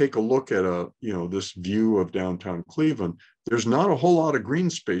when you take a look at this view of downtown Cleveland. There's not a whole lot of green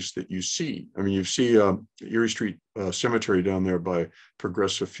space that you see. I mean, you see Erie Street Cemetery down there by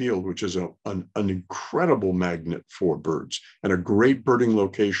Progressive Field, which is an incredible magnet for birds and a great birding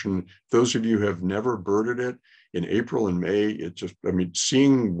location. Those of you who have never birded it, in April and May,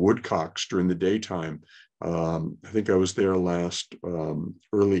 seeing woodcocks during the daytime. I think I was there last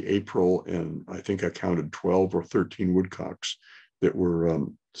early April, and I think I counted 12 or 13 woodcocks that were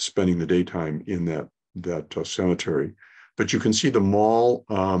spending the daytime in that cemetery. But you can see the mall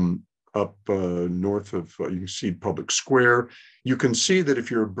up north of, you can see Public Square. You can see that if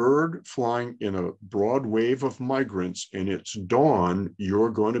you're a bird flying in a broad wave of migrants and it's dawn, you're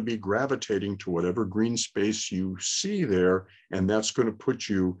going to be gravitating to whatever green space you see there, and that's going to put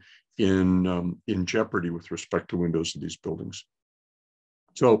you in jeopardy with respect to windows of these buildings.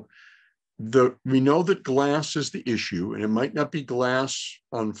 So we know that glass is the issue, and it might not be glass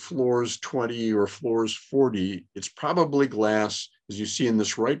on floors 20 or floors 40. It's probably glass, as you see in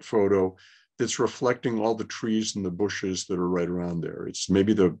this right photo, that's reflecting all the trees and the bushes that are right around there. It's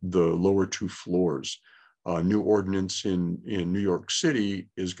maybe the lower two floors. New ordinance in New York City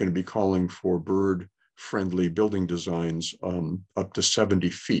is going to be calling for bird-friendly building designs up to 70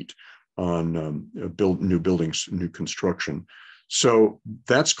 feet on new buildings, new construction. So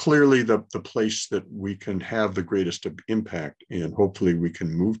that's clearly the place that we can have the greatest impact, and hopefully we can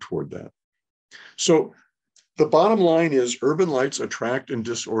move toward that. So the bottom line is urban lights attract and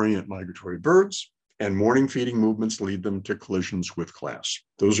disorient migratory birds, and morning feeding movements lead them to collisions with glass.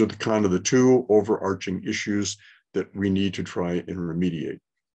 Those are the two overarching issues that we need to try and remediate.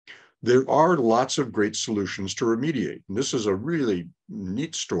 There are lots of great solutions to remediate, and this is a really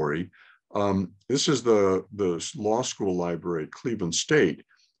neat story. This is the law school library at Cleveland State,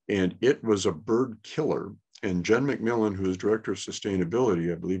 and it was a bird killer. And Jen McMillan, who is director of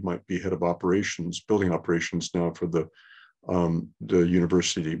sustainability, I believe might be head of operations, building operations now for the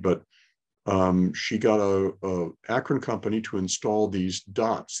university, but she got a Akron company to install these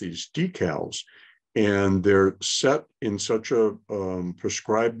dots, these decals, and they're set in such a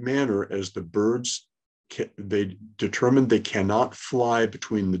prescribed manner as the birds, they determined they cannot fly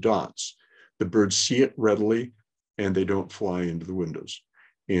between the dots. The birds see it readily, and they don't fly into the windows.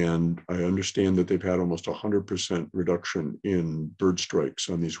 And I understand that they've had almost 100% reduction in bird strikes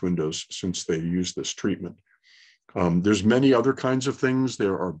on these windows since they used this treatment. There's many other kinds of things.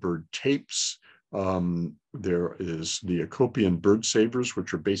 There are bird tapes. There is the Acopian bird savers,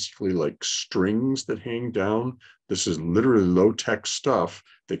 which are basically like strings that hang down. This is literally low-tech stuff.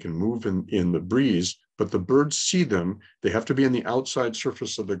 They can move in the breeze, but the birds see them. They have to be on the outside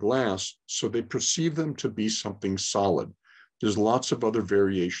surface of the glass, so they perceive them to be something solid. There's lots of other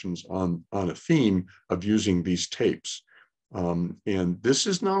variations on a theme of using these tapes. And this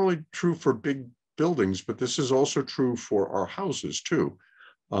is not only true for big buildings, but this is also true for our houses too.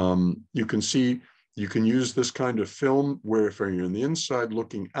 You can see, you can use this kind of film where if you're on the inside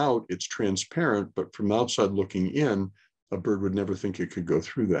looking out, it's transparent, but from outside looking in, a bird would never think it could go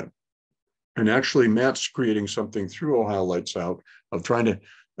through that. And actually, Matt's creating something through Ohio Lights Out of trying to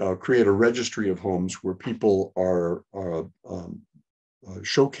create a registry of homes where people are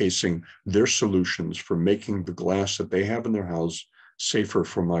showcasing their solutions for making the glass that they have in their house safer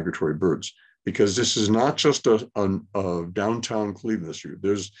for migratory birds. Because this is not just a downtown Cleveland issue.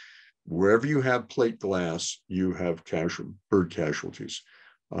 There's wherever you have plate glass, you have bird casualties.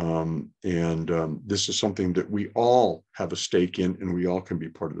 This is something that we all have a stake in, and we all can be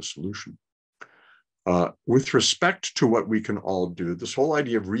part of the solution. With respect to what we can all do, this whole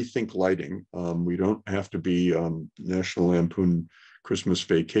idea of rethink lighting, we don't have to be National Lampoon Christmas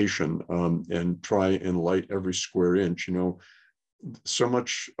Vacation and try and light every square inch. You know, so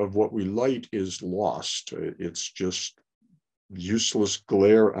much of what we light is lost. It's just useless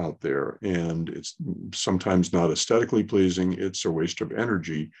glare out there, and it's sometimes not aesthetically pleasing. It's a waste of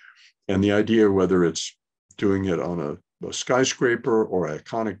energy. And the idea, whether it's doing it on a skyscraper or an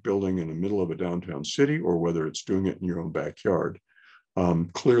iconic building in the middle of a downtown city, or whether it's doing it in your own backyard,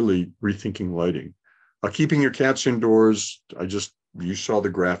 clearly rethinking lighting. Keeping your cats indoors, you saw the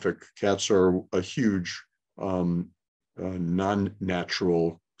graphic. Cats are a huge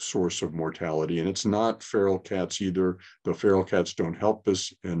non-natural source of mortality, and it's not feral cats either. The feral cats don't help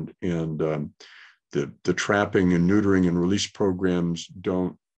us, and the trapping and neutering and release programs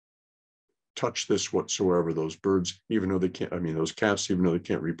don't touch this whatsoever. Those birds, even though they can't, those cats, even though they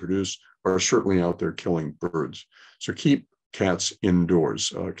can't reproduce, are certainly out there killing birds. So keep cats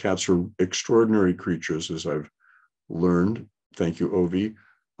indoors. Cats are extraordinary creatures, as I've learned. Thank you, Ovi.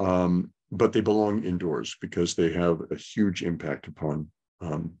 But they belong indoors because they have a huge impact upon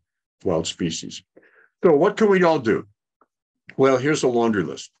wild species. So what can we all do? Well, here's a laundry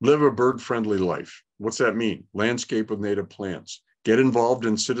list. Live a bird-friendly life. What's that mean? Landscape with native plants. Get involved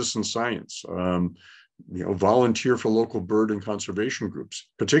in citizen science. Volunteer for local bird and conservation groups,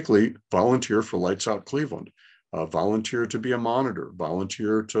 particularly volunteer for Lights Out Cleveland. Volunteer to be a monitor.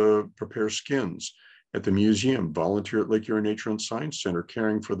 Volunteer to prepare skins at the museum. Volunteer at Lake Erie Nature and Science Center,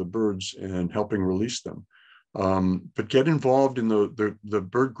 caring for the birds and helping release them. But get involved in the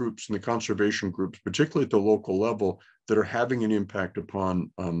bird groups and the conservation groups, particularly at the local level, that are having an impact upon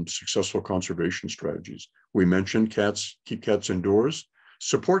successful conservation strategies. We mentioned cats, keep cats indoors,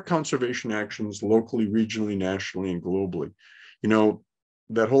 support conservation actions locally, regionally, nationally, and globally. You know,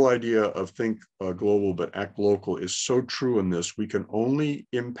 that whole idea of think global but act local is so true in this. We can only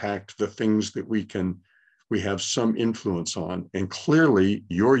impact the things that we have some influence on. And clearly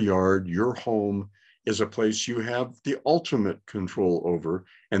your yard, your home, is a place you have the ultimate control over,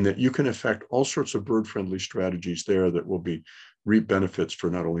 and that you can affect all sorts of bird-friendly strategies there that will reap benefits for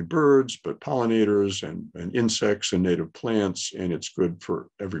not only birds, but pollinators and insects and native plants, and it's good for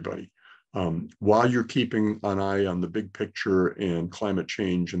everybody. While you're keeping an eye on the big picture and climate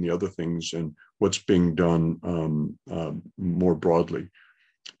change and the other things and what's being done more broadly.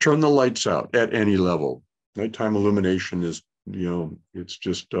 Turn the lights out at any level. Nighttime illumination is, it's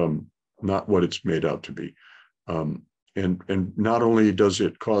just not what it's made out to be. And not only does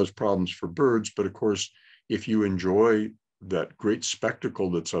it cause problems for birds, but of course, if you enjoy that great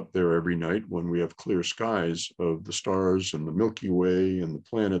spectacle that's up there every night when we have clear skies of the stars and the Milky Way and the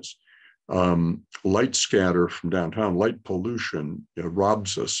planets, light scatter from downtown, light pollution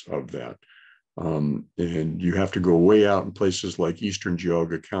robs us of that. And you have to go way out in places like Eastern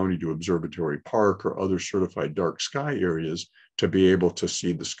Geauga County to Observatory Park or other certified dark sky areas to be able to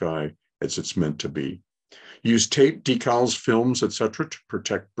see the sky as it's meant to be. Use tape, decals, films, etc. to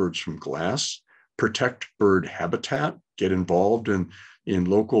protect birds from glass, protect bird habitat, get involved in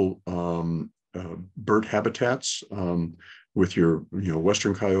local bird habitats with your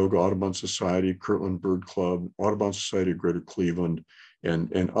Western Cuyahoga Audubon Society, Kirtland Bird Club, Audubon Society of Greater Cleveland,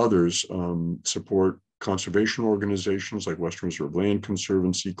 and others. Support conservation organizations like Western Reserve Land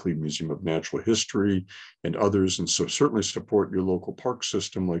Conservancy, Cleveland Museum of Natural History, and others. And so certainly support your local park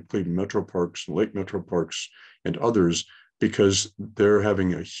system like Cleveland Metro Parks and Lake Metro Parks and others, because they're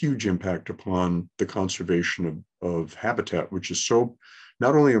having a huge impact upon the conservation of habitat, which is so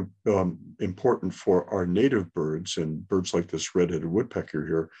not only important for our native birds and birds like this red-headed woodpecker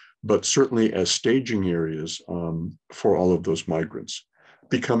here, but certainly as staging areas for all of those migrants.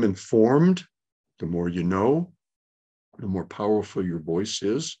 Become informed. The more you know, the more powerful your voice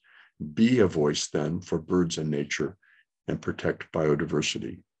is. Be a voice then for birds and nature and protect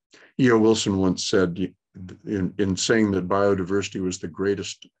biodiversity. E.O. Wilson once said, in saying that biodiversity was the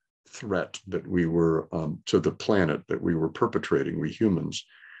greatest threat that we were to the planet that we were perpetrating, we humans,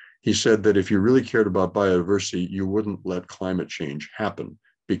 he said that if you really cared about biodiversity, you wouldn't let climate change happen,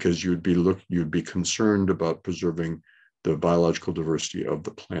 because you'd be concerned about preserving the biological diversity of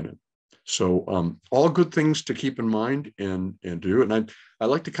the planet. So all good things to keep in mind and do. And I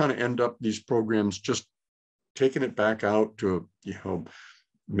like to kind of end up these programs just taking it back out to,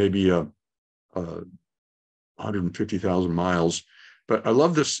 maybe 150,000 miles. But I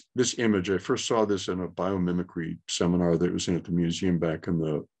love this image. I first saw this in a biomimicry seminar that was in at the museum back in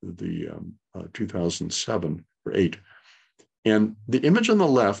the 2007 or 8. And the image on the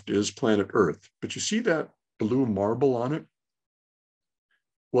left is planet Earth, but you see that blue marble on it?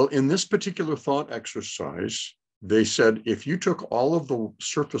 Well, in this particular thought exercise, they said, if you took all of the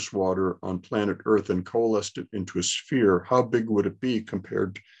surface water on planet Earth and coalesced it into a sphere, how big would it be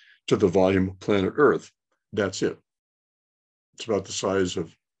compared to the volume of planet Earth? That's it. It's about the size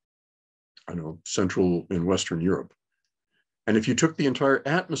of, Central and Western Europe. And if you took the entire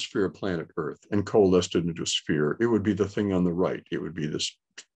atmosphere of planet Earth and coalesced it into a sphere, it would be the thing on the right. It would be this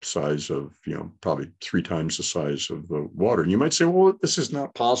size of, probably 3 times the size of the water. And you might say, well, this is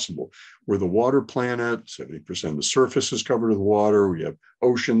not possible. We're the water planet, 70% of the surface is covered with water. We have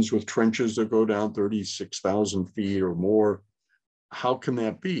oceans with trenches that go down 36,000 feet or more. How can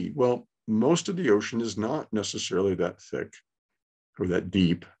that be? Well, most of the ocean is not necessarily that thick or that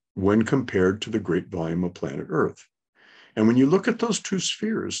deep when compared to the great volume of planet Earth. And when you look at those 2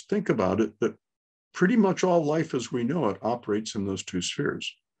 spheres, think about it, that pretty much all life as we know it operates in those 2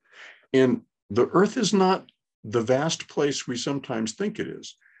 spheres. And the Earth is not the vast place we sometimes think it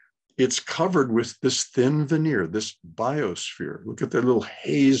is. It's covered with this thin veneer, this biosphere. Look at the little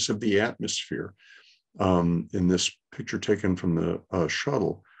haze of the atmosphere in this picture taken from the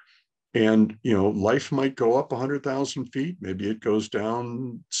shuttle. And, life might go up 100,000 feet. Maybe it goes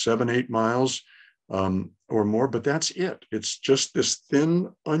down 7, 8 miles or more, but that's it. It's just this thin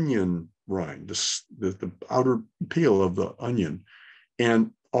onion rind, the outer peel of the onion.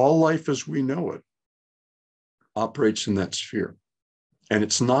 And all life as we know it operates in that sphere. And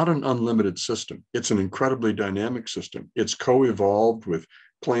it's not an unlimited system. It's an incredibly dynamic system. It's co-evolved with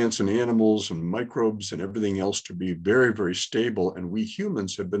plants and animals and microbes and everything else to be very, very stable. And we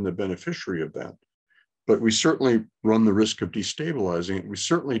humans have been the beneficiary of that. But we certainly run the risk of destabilizing it. We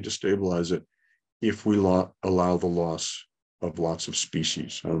certainly destabilize it if we allow the loss of lots of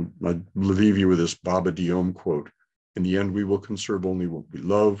species. I leave you with this Baba Diome quote. In the end, we will conserve only what we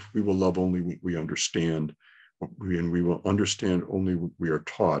love. We will love only what we understand. And we will understand only what we are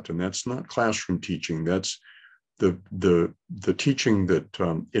taught. And that's not classroom teaching. That's the teaching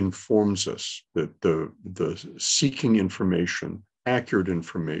that informs us, that the seeking information, accurate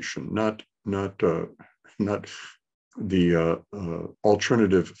information, not the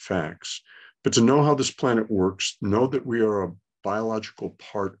alternative facts, but to know how this planet works, know that we are a biological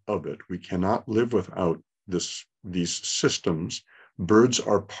part of it. We cannot live without these systems. Birds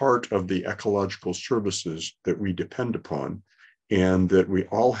are part of the ecological services that we depend upon, and that we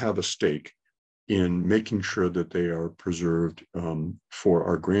all have a stake in making sure that they are preserved for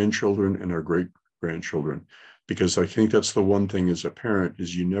our grandchildren and our great-grandchildren. Because I think that's the one thing as a parent,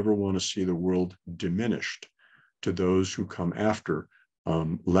 is you never want to see the world diminished to those who come after,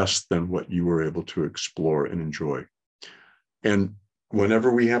 less than what you were able to explore and enjoy. And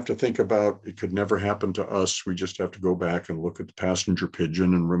whenever we have to think about, it could never happen to us, we just have to go back and look at the passenger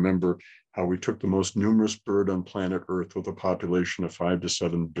pigeon and remember how we took the most numerous bird on planet Earth with a population of 5 to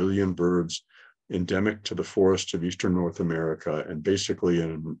 7 billion birds, endemic to the forests of Eastern North America, and basically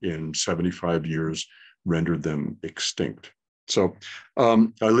in 75 years rendered them extinct. So I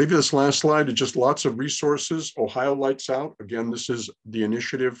leave you this last slide. It's just lots of resources. Ohio Lights Out. Again, this is the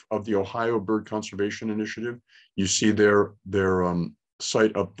initiative of the Ohio Bird Conservation Initiative. You see their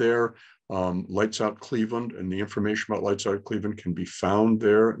site up there, Lights Out Cleveland, and the information about Lights Out Cleveland can be found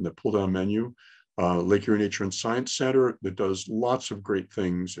there in the pull-down menu. Lake Erie Nature and Science Center that does lots of great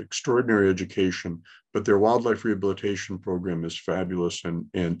things, extraordinary education, but their wildlife rehabilitation program is fabulous. And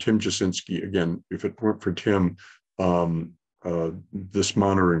Tim Jasinski, again, if it weren't for Tim, this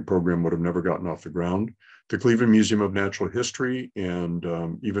monitoring program would have never gotten off the ground. The Cleveland Museum of Natural History, and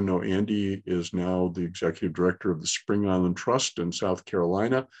even though Andy is now the executive director of the Spring Island Trust in South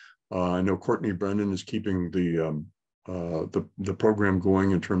Carolina, I know Courtney Brennan is keeping the program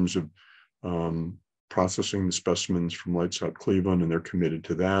going in terms of processing the specimens from Lights Out Cleveland, and they're committed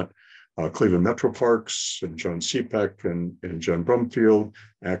to that. Cleveland Metro Parks and John Sepek and John Brumfield,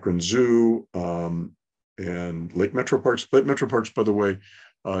 Akron Zoo, and Lake Metro Parks. Lake Metro Parks, by the way,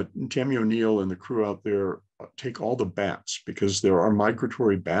 Tammy O'Neill and the crew out there take all the bats, because there are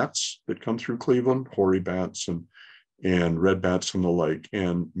migratory bats that come through Cleveland, hoary bats and red bats and the like,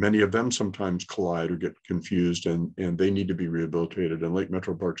 and many of them sometimes collide or get confused, and they need to be rehabilitated, and Lake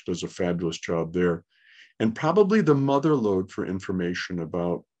Metro Parks does a fabulous job there. And probably the mother lode for information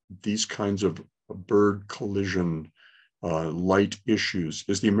about these kinds of bird collision light issues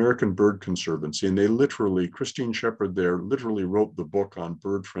is the American Bird Conservancy. And they literally, Christine Shepard there literally wrote the book on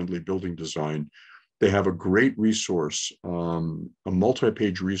bird-friendly building design. They have a great resource, a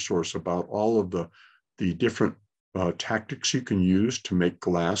multi-page resource about all of the different tactics you can use to make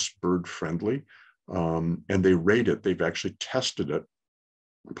glass bird-friendly. And they rate it. They've actually tested it,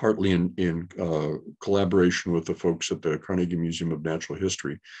 partly in collaboration with the folks at the Carnegie Museum of Natural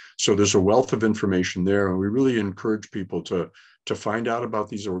History. So there's a wealth of information there, and we really encourage people to find out about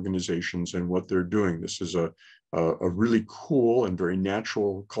these organizations and what they're doing. This is a really cool and very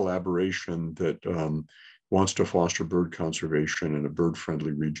natural collaboration that wants to foster bird conservation in a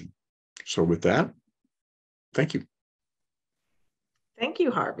bird-friendly region. So with that, thank you. Thank you,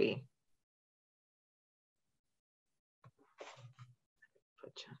 Harvey.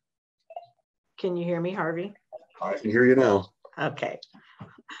 Can you hear me, Harvey? I can hear you now. Okay.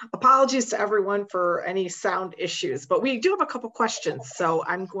 Apologies to everyone for any sound issues, but we do have a couple questions. So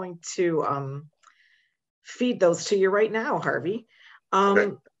I'm going to feed those to you right now, Harvey.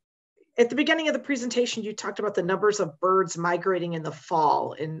 Okay. At the beginning of the presentation, you talked about the numbers of birds migrating in the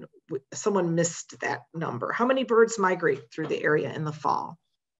fall, and someone missed that number. How many birds migrate through the area in the fall?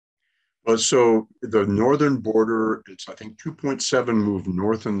 So the northern border, it's I think 2.7 move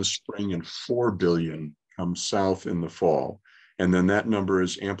north in the spring and 4 billion come south in the fall. And then that number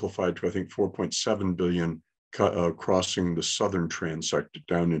is amplified to I think 4.7 billion crossing the southern transect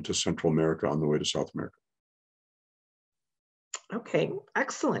down into Central America on the way to South America. Okay,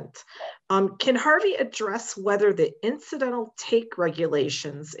 excellent. Can Harvey address whether the incidental take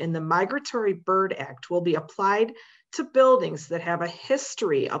regulations in the Migratory Bird Act will be applied to buildings that have a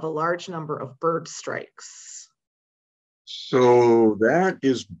history of a large number of bird strikes? So that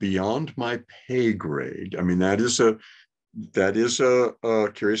is beyond my pay grade. I mean, that is a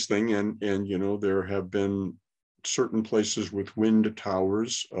curious thing, and you know, there have been certain places with wind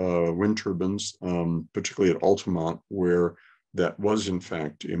towers, wind turbines, particularly at Altamont, where that was in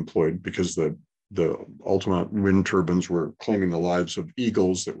fact employed because the Altamont wind turbines were claiming the lives of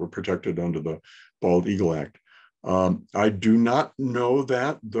eagles that were protected under the Bald Eagle Act. I do not know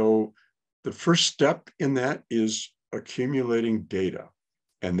that, though. The first step in that is accumulating data.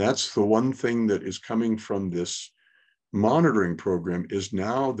 And that's the one thing that is coming from this monitoring program is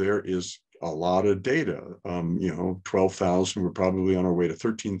now there is a lot of data. 12,000, we're probably on our way to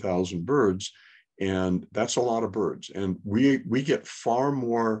 13,000 birds. And that's a lot of birds. And we get far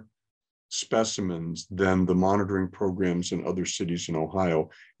more specimens than the monitoring programs in other cities in Ohio.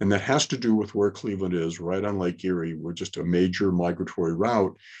 And that has to do with where Cleveland is, right on Lake Erie. We're just a major migratory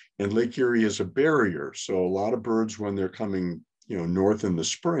route. And Lake Erie is a barrier. So a lot of birds, when they're coming, north in the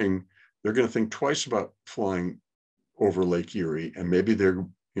spring, they're going to think twice about flying over Lake Erie. And maybe their,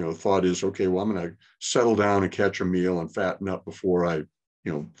 thought is, okay, well, I'm going to settle down and catch a meal and fatten up before I,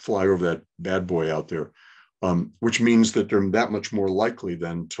 fly over that bad boy out there. Which means that they're that much more likely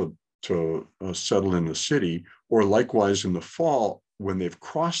then to settle in the city, or likewise in the fall when they've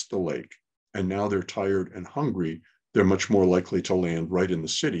crossed the lake and now they're tired and hungry, they're much more likely to land right in the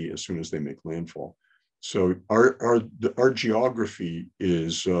city as soon as they make landfall. So our geography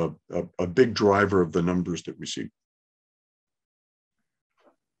is a big driver of the numbers that we see.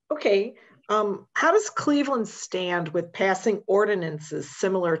 Okay, how does Cleveland stand with passing ordinances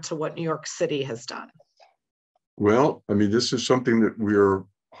similar to what New York City has done? Well, I mean, this is something that we're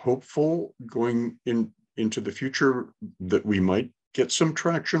hopeful going into the future that we might get some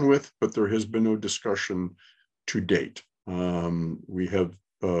traction with, but there has been no discussion to date. We have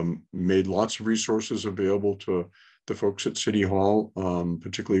made lots of resources available to the folks at City Hall,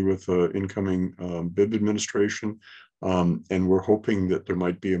 particularly with the incoming BIB administration. And we're hoping that there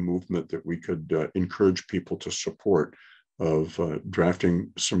might be a movement that we could encourage people to support of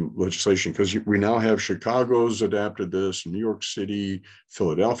drafting some legislation, because we now have Chicago's adapted this, New York City,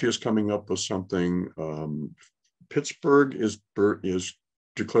 Philadelphia's coming up with something. Pittsburgh is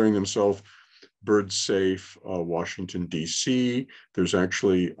declaring themselves bird safe. Washington, D.C., there's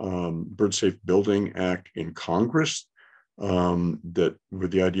actually Bird Safe Building Act in Congress that with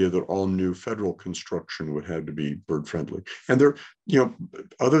the idea that all new federal construction would have to be bird friendly. And there,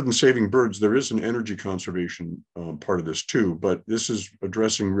 other than saving birds, there is an energy conservation part of this too, but this is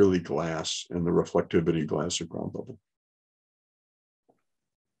addressing really glass and the reflectivity glass at ground level.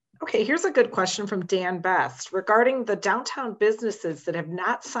 Okay, here's a good question from Dan Best regarding the downtown businesses that have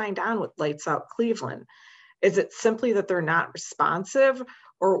not signed on with Lights Out Cleveland. Is it simply that they're not responsive,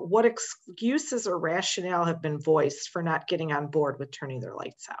 or what excuses or rationale have been voiced for not getting on board with turning their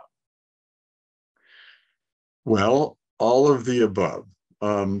lights out? Well, all of the above.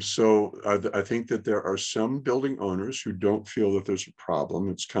 I think that there are some building owners who don't feel that there's a problem.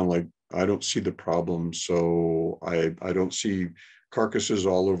 It's kind of like, I don't see the problem, so I don't see carcasses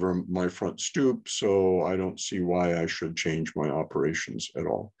all over my front stoop, so I don't see why I should change my operations at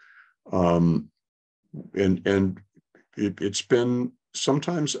all. Um, and it's been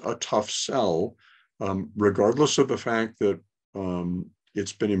sometimes a tough sell, regardless of the fact that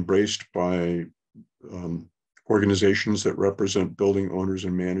it's been embraced by um, organizations that represent building owners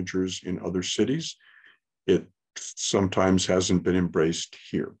and managers in other cities. It sometimes hasn't been embraced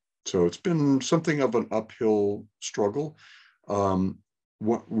here. So it's been something of an uphill struggle.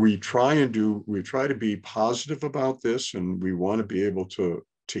 What we try and do, we try to be positive about this, and we want to be able to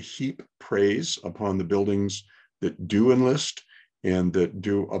heap praise upon the buildings that do enlist and that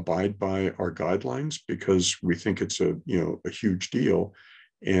do abide by our guidelines, because we think it's a huge deal,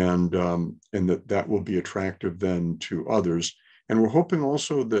 and that will be attractive then to others. And we're hoping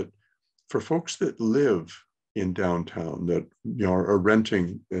also that for folks that live in downtown, that are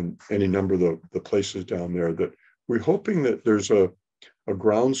renting in any number of the places down there, that we're hoping that there's a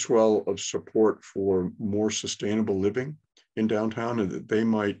groundswell of support for more sustainable living in downtown, and that they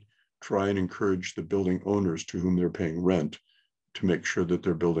might try and encourage the building owners to whom they're paying rent to make sure that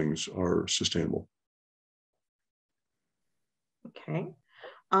their buildings are sustainable. Okay.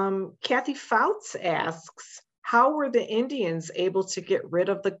 Kathy Fouts asks, how were the Indians able to get rid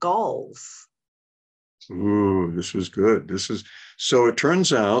of the gulls? Ooh, this was good. So it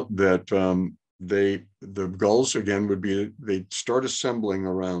turns out that the gulls again they'd start assembling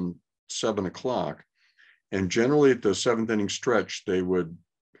around 7 o'clock, and generally at the seventh inning stretch they would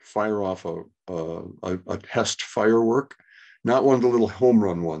fire off a test firework, not one of the little home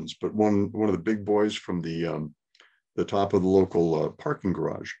run ones, but one of the big boys from the top of the local parking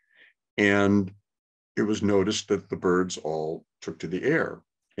garage. And it was noticed that the birds all took to the air.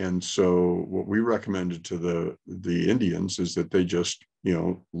 And so what we recommended to the Indians is that they just,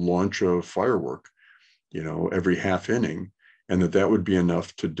 launch a firework, every half inning, and that would be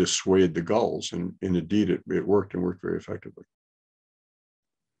enough to dissuade the gulls. And indeed, it worked, and worked very effectively.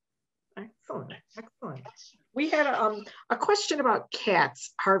 Excellent, excellent. We had a question about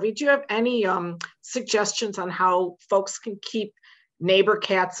cats. Harvey, do you have any suggestions on how folks can keep neighbor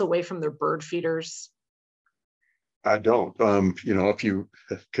cats away from their bird feeders? I don't. If you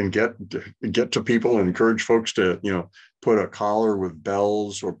can get to people and encourage folks to, put a collar with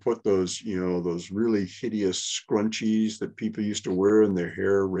bells, or put those really hideous scrunchies that people used to wear in their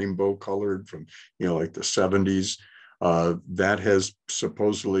hair, rainbow colored from, like the 70s. That has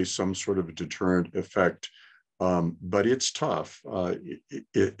supposedly some sort of a deterrent effect. But it's tough.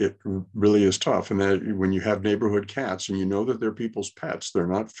 It really is tough. And that when you have neighborhood cats and you know that they're people's pets, they're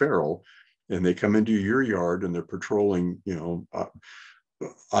not feral, and they come into your yard and they're patrolling,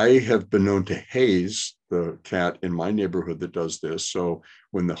 I have been known to haze the cat in my neighborhood that does this. So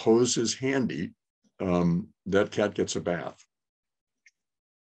when the hose is handy, that cat gets a bath.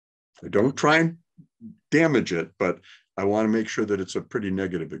 I don't try and damage it, but I want to make sure that it's a pretty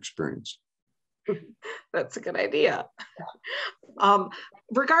negative experience. That's a good idea.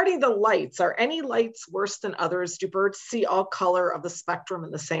 Regarding the lights, are any lights worse than others? Do birds see all color of the spectrum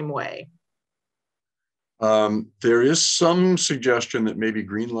in the same way? There is some suggestion that maybe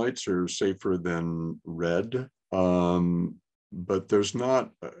green lights are safer than red, but there's not.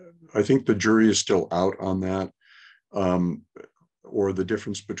 I think the jury is still out on that, or the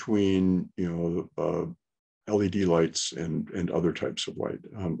difference between LED lights and other types of light.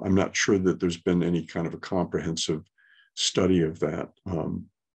 I'm not sure that there's been any kind of a comprehensive study of that,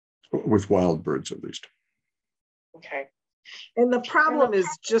 with wild birds at least. Okay. And the problem is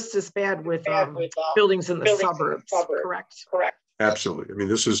just as bad with buildings in the suburbs, correct? Correct. Absolutely. I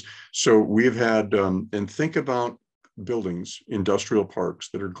mean, so we've had, and think about buildings, industrial parks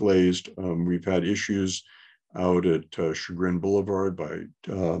that are glazed. We've had issues out at Chagrin Boulevard by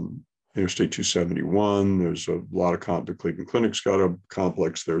Interstate 271. There's a lot of the Cleveland Clinic's got a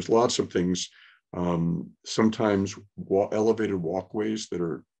complex. There's lots of things. Sometimes elevated walkways that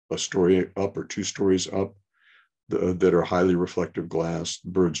are a story up or 2 stories up, that are highly reflective glass.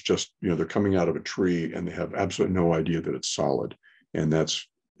 Birds just, they're coming out of a tree and they have absolutely no idea that it's solid. And this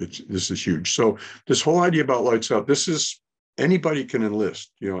is huge. So this whole idea about lights out, anybody can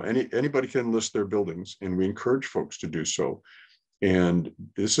enlist, anybody can enlist their buildings, and we encourage folks to do so. And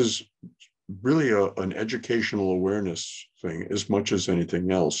this is really an educational awareness thing as much as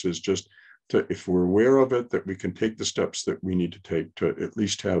anything else, is just if we're aware of it, that we can take the steps that we need to take to at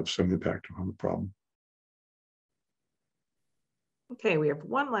least have some impact on the problem. Okay, we have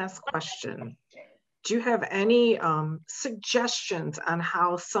one last question. Do you have any suggestions on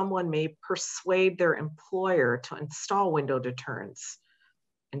how someone may persuade their employer to install window deterrents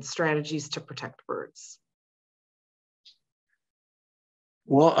and strategies to protect birds?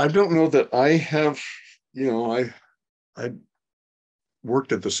 Well, I don't know that I have, I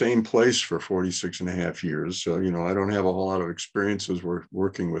worked at the same place for 46 and a half years. So, I don't have a whole lot of experiences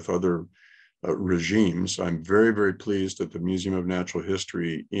working with other regimes. I'm very, very pleased that the Museum of Natural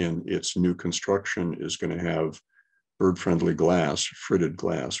History in its new construction is going to have bird-friendly glass, fritted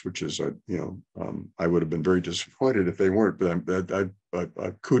glass, which is, I would have been very disappointed if they weren't,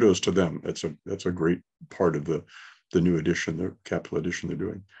 but kudos to them. That's a great part of the new edition, the capital edition they're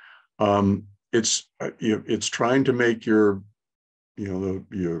doing. It's trying to make your,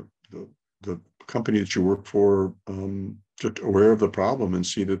 the company that you work for just aware of the problem and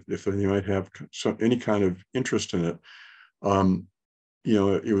see that if they might have any kind of interest in it.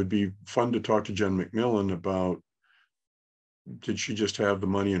 It would be fun to talk to Jen McMillan about, did she just have the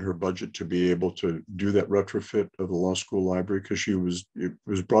money in her budget to be able to do that retrofit of the law school library? Because it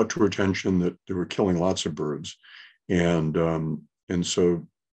was brought to her attention that they were killing lots of birds. And so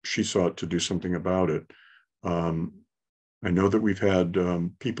she sought to do something about it. I know that we've had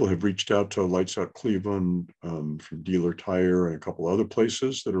people have reached out to Lights Out Cleveland from Dealer Tire and a couple other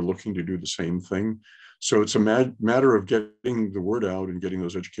places that are looking to do the same thing. So it's a matter of getting the word out and getting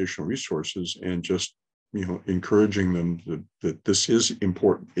those educational resources and just, encouraging them that this is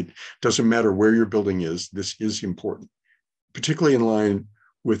important. It doesn't matter where your building is, this is important, particularly in line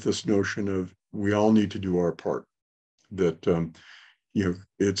with this notion of we all need to do our part, that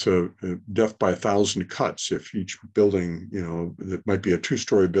it's a death by 1,000 cuts if each building, that might be a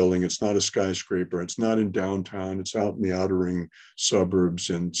 2-story building, it's not a skyscraper, it's not in downtown, it's out in the outer ring suburbs,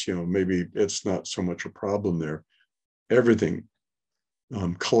 and maybe it's not so much a problem there. Everything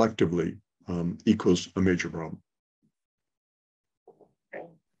collectively equals a major problem.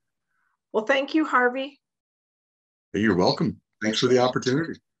 Well, thank you, Harvey. You're welcome. Thanks for the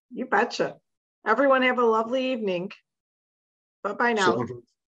opportunity. You betcha. Everyone have a lovely evening. Bye-bye now. So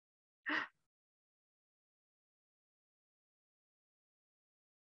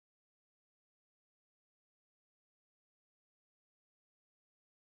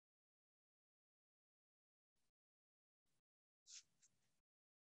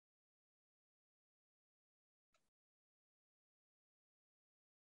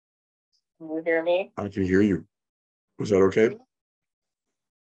Can you hear me? I can hear you. Was that okay?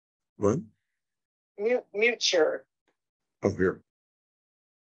 What? Mute your. Oh, here.